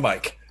hit my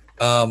mic.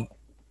 A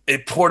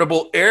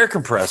portable air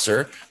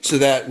compressor so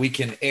that we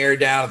can air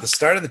down at the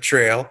start of the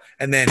trail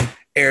and then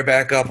air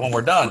back up when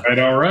we're done.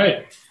 All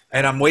right.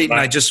 And I'm waiting.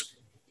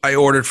 I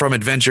ordered from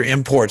Adventure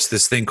Imports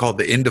this thing called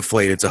the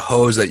Indiflate. It's a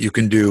hose that you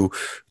can do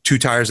 2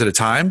 tires at a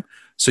time.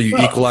 So you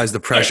equalize the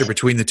pressure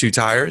between the 2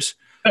 tires.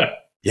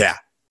 Yeah.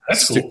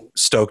 That's cool.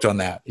 Stoked on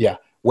that. Yeah.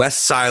 Wes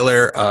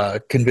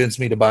Seiler convinced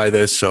me to buy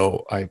this,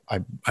 so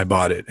I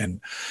bought it, and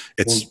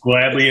we'll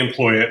gladly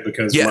employ it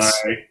because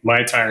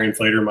my tire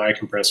inflator, my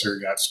compressor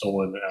got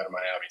stolen out of my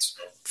Audi.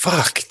 So.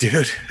 Fuck,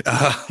 dude.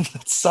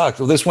 That sucks.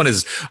 Well, this one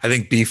is, I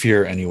think,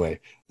 beefier anyway.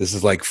 This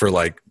is like for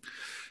like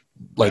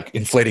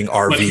inflating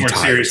RV much more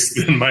tires.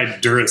 Serious than my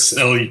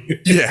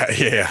Duracell.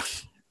 Yeah.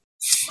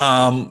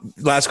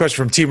 Last question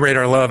from Team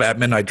Radar Love at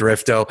Midnight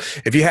Drifto.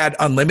 If you had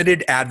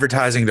unlimited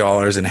advertising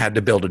dollars and had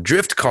to build a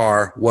drift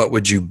car, what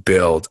would you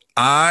build?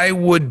 I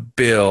would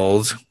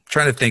build,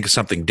 trying to think of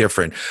something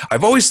different. I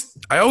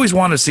always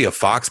wanted to see a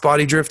Fox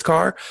body drift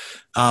car.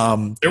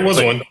 There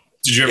was one.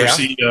 Did you ever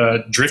see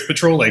Drift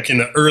Patrol? Like in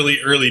the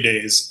early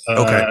days.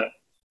 Okay.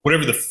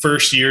 Whatever the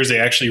first years they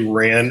actually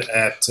ran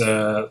at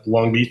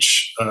Long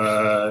Beach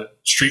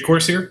street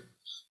course here,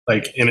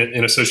 like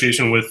in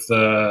association with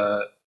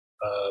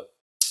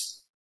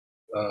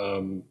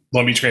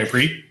Long Beach Grand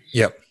Prix.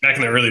 Yep. Back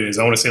in the early days,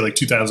 I want to say like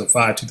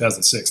 2005,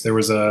 2006. There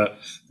was a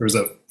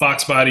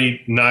Fox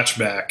body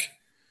notchback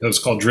that was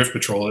called Drift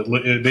Patrol.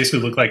 It basically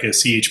looked like a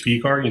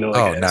CHP car,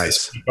 like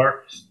nice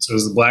car. So it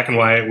was the black and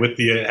white with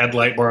the had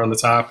light bar on the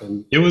top,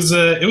 and it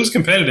was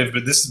competitive.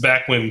 But this is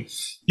back when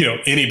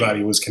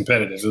anybody was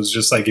competitive. It was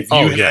just like if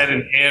you had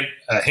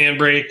a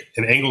handbrake,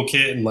 an angle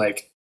kit, and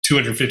like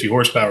 250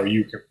 horsepower,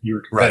 you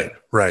were competitive.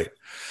 Right.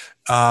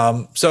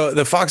 So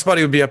the Fox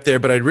body would be up there,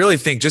 but I'd really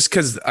think, just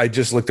because I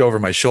just looked over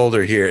my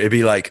shoulder here, it'd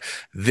be like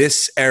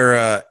this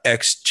era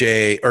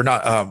XJ, or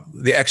not,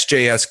 the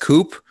XJS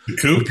Coupe. The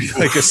Coupe would be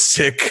like a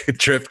sick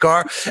drift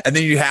car, and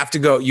then you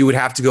would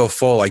have to go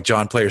full like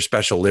John Player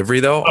special livery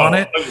though on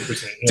it.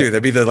 100%, yeah. Dude,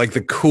 that'd be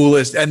the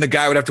coolest, and the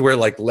guy would have to wear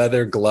like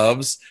leather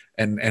gloves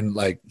and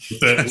like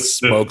The,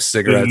 smoke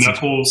cigarettes. The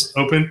knuckles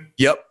open.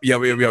 Yep.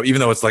 Even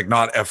though it's like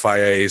not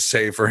FIA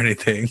safe or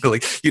anything,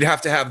 like you'd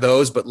have to have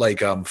those, but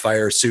like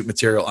fire suit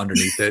material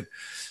underneath it.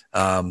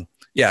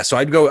 Yeah, so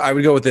I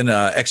would go with an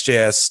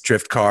XJS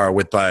drift car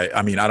with I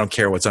don't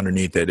care what's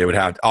underneath it. It'd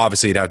have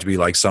to be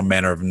like some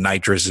manner of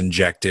nitrous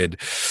injected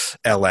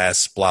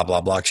LS, blah,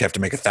 blah, blah. 'Cause you have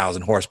to make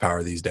 1,000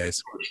 horsepower these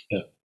days.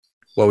 Yeah.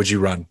 What would you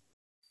run?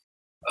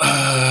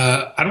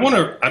 I'd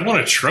want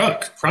a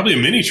truck, probably a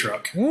mini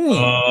truck.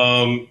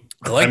 I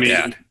like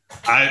that.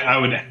 I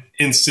would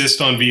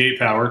insist on V8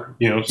 power,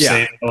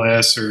 say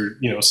LS or,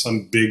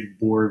 some big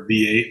bore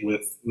V8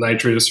 with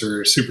nitrous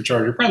or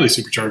supercharger, probably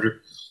supercharger.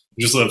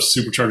 I just love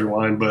supercharger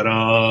line, but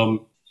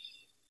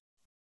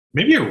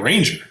maybe a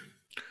Ranger.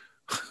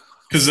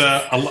 Because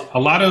a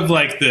lot of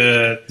like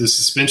the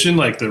suspension,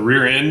 like the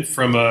rear end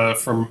from a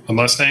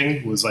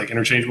Mustang was like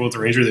interchangeable with the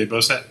Ranger. They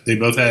both had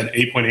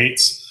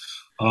 8.8s.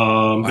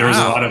 There was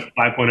a lot of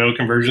 5.0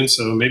 conversions,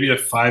 so maybe a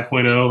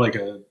 5.0, like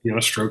a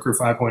Stroker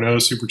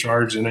 5.0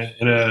 supercharged in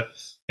a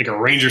like a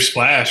Ranger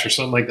Splash or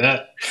something like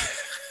that.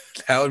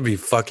 That would be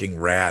fucking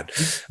rad.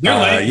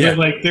 They're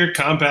light, they're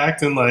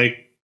compact, and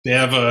like they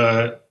have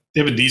a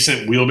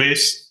decent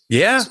wheelbase.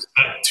 Yeah, it's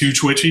not too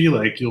twitchy.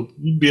 Like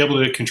you'd be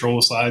able to control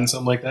a slide and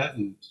something like that.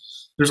 And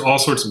there's all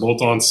sorts of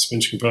bolt-on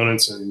suspension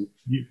components, and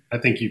I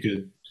think you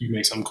could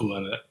make something cool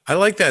out of that. I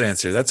like that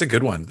answer. That's a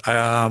good one.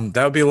 That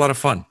would be a lot of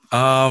fun.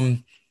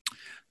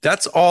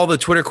 That's all the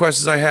Twitter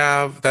questions I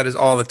have. That is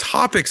all the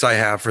topics I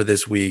have for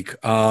this week.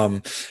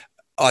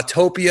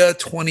 Autopia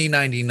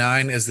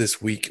 2099 is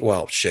this week.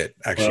 Well, shit.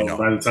 Actually, no.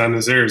 By the time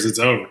this airs, it's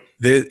over.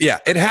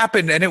 It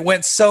happened and it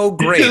went so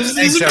great.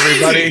 Thanks,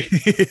 everybody.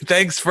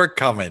 Thanks for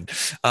coming.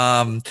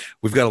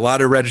 We've got a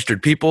lot of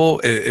registered people.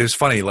 It was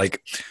funny,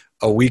 like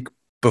a week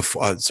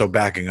before. So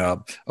backing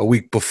up, a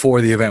week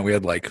before the event, we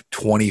had like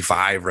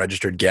 25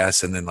 registered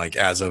guests. And then like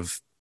as of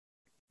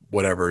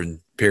whatever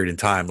period in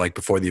time, like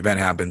before the event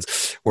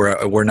happens,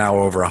 we're now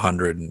over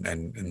 100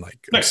 and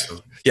like, nice.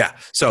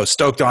 So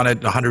stoked on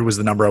it. 100 was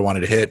the number I wanted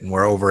to hit and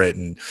we're over it.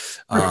 And,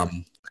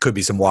 could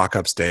be some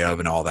walk-ups day of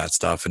and all that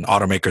stuff, and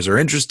automakers are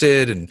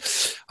interested, and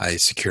I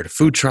secured a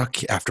food truck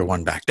after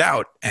one backed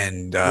out.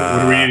 And what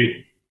are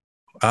we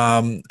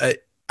eating?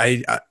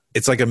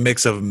 It's like a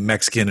mix of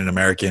Mexican and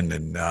American,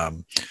 and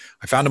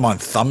I found them on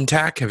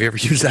Thumbtack. Have you ever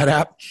used that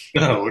app?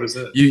 No, what is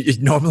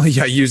it? Normally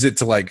I use it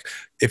to like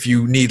if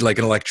you need like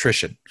an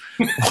electrician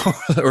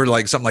or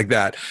like something like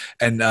that.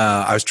 And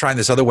I was trying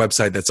this other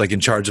website that's like in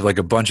charge of like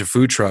a bunch of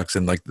food trucks,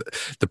 and like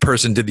the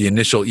person did the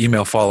initial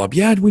email follow-up.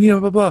 Yeah, we need blah,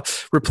 blah, blah.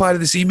 Reply to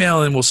this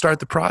email and we'll start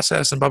the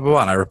process and blah, blah,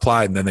 blah. And I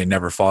replied, and then they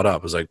never followed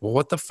up. I was like, well,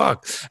 what the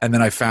fuck? And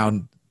then I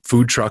found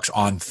food trucks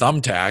on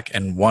Thumbtack,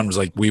 and one was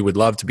like, we would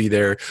love to be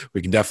there.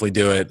 We can definitely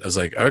do it. I was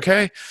like,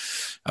 okay,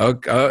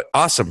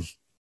 awesome.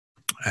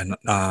 And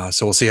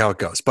so we'll see how it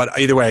goes. But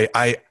either way,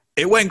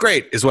 it went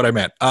great is what I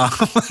meant.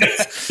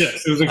 Yes,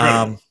 it was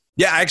incredible.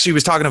 Yeah, I actually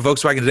was talking to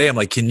Volkswagen today. I'm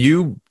like, can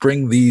you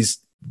bring these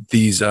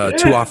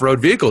two off-road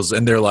vehicles?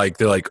 And they're like,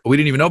 we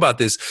didn't even know about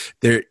this.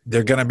 They're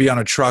going to be on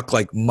a truck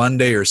like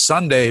Monday or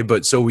Sunday,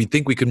 but so we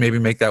think we could maybe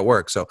make that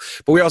work. So,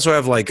 but we also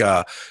have like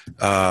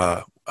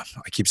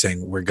I keep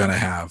saying we're going to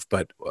have,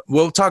 but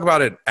we'll talk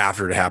about it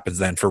after it happens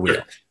then for real.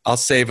 Sure. I'll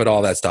save it,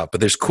 all that stuff, but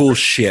there's cool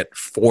shit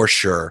for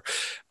sure.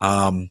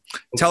 Tell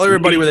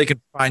everybody where they can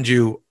find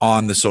you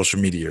on the social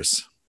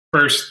medias.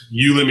 First,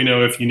 you let me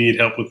know if you need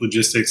help with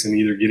logistics and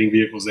either getting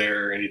vehicles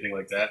there or anything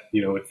like that.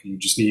 If you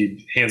just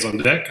need hands on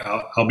deck,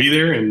 I'll be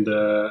there, and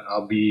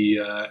I'll be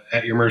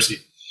at your mercy.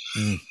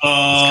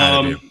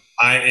 I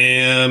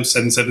am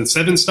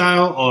 777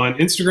 Style on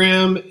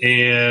Instagram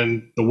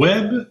and the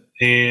web,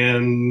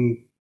 and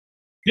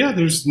yeah,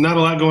 there's not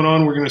a lot going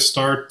on. We're going to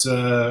start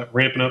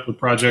ramping up with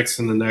projects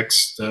in the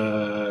next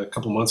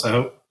couple months, I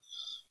hope.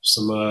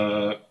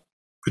 Some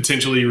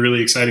potentially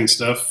really exciting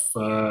stuff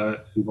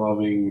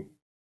involving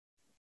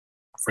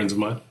friends of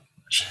mine.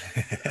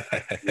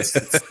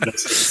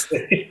 that's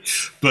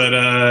but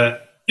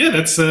yeah,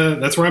 that's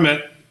where I'm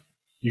at.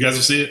 You guys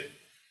will see it.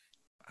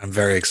 I'm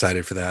very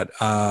excited for that.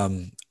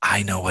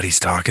 I know what he's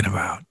talking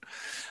about.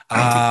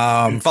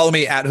 Follow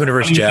me at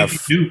Hooniverse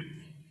Jeff.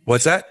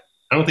 What's that?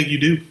 I don't think you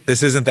do.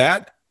 This isn't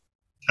that?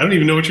 I don't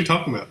even know what you're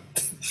talking about.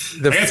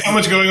 I got so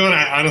much going on.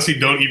 I honestly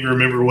don't even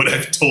remember what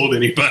I've told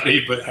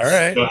anybody. But all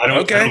right, no,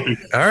 okay,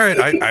 all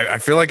right. I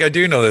feel like I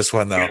do know this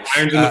one though. Yeah,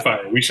 irons in the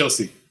fire. We shall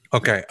see.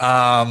 Okay.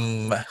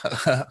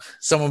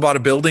 Someone bought a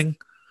building.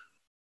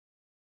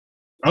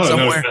 Oh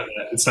somewhere? No,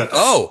 it's not that.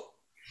 Oh,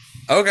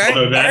 okay.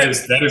 Although that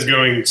is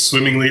going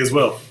swimmingly as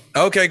well.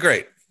 Okay,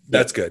 great.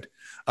 That's good.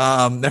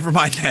 Never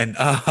mind then.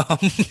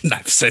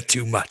 I've said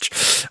too much.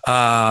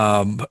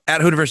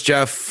 At Hooniverse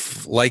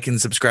Jeff, like and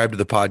subscribe to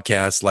the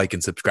podcast, like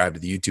and subscribe to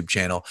the YouTube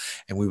channel,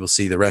 and we will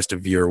see the rest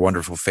of your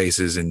wonderful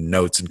faces and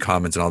notes and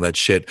comments and all that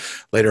shit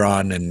later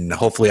on. And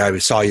hopefully I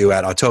saw you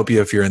at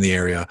Autopia if you're in the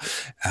area.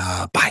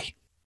 Bye.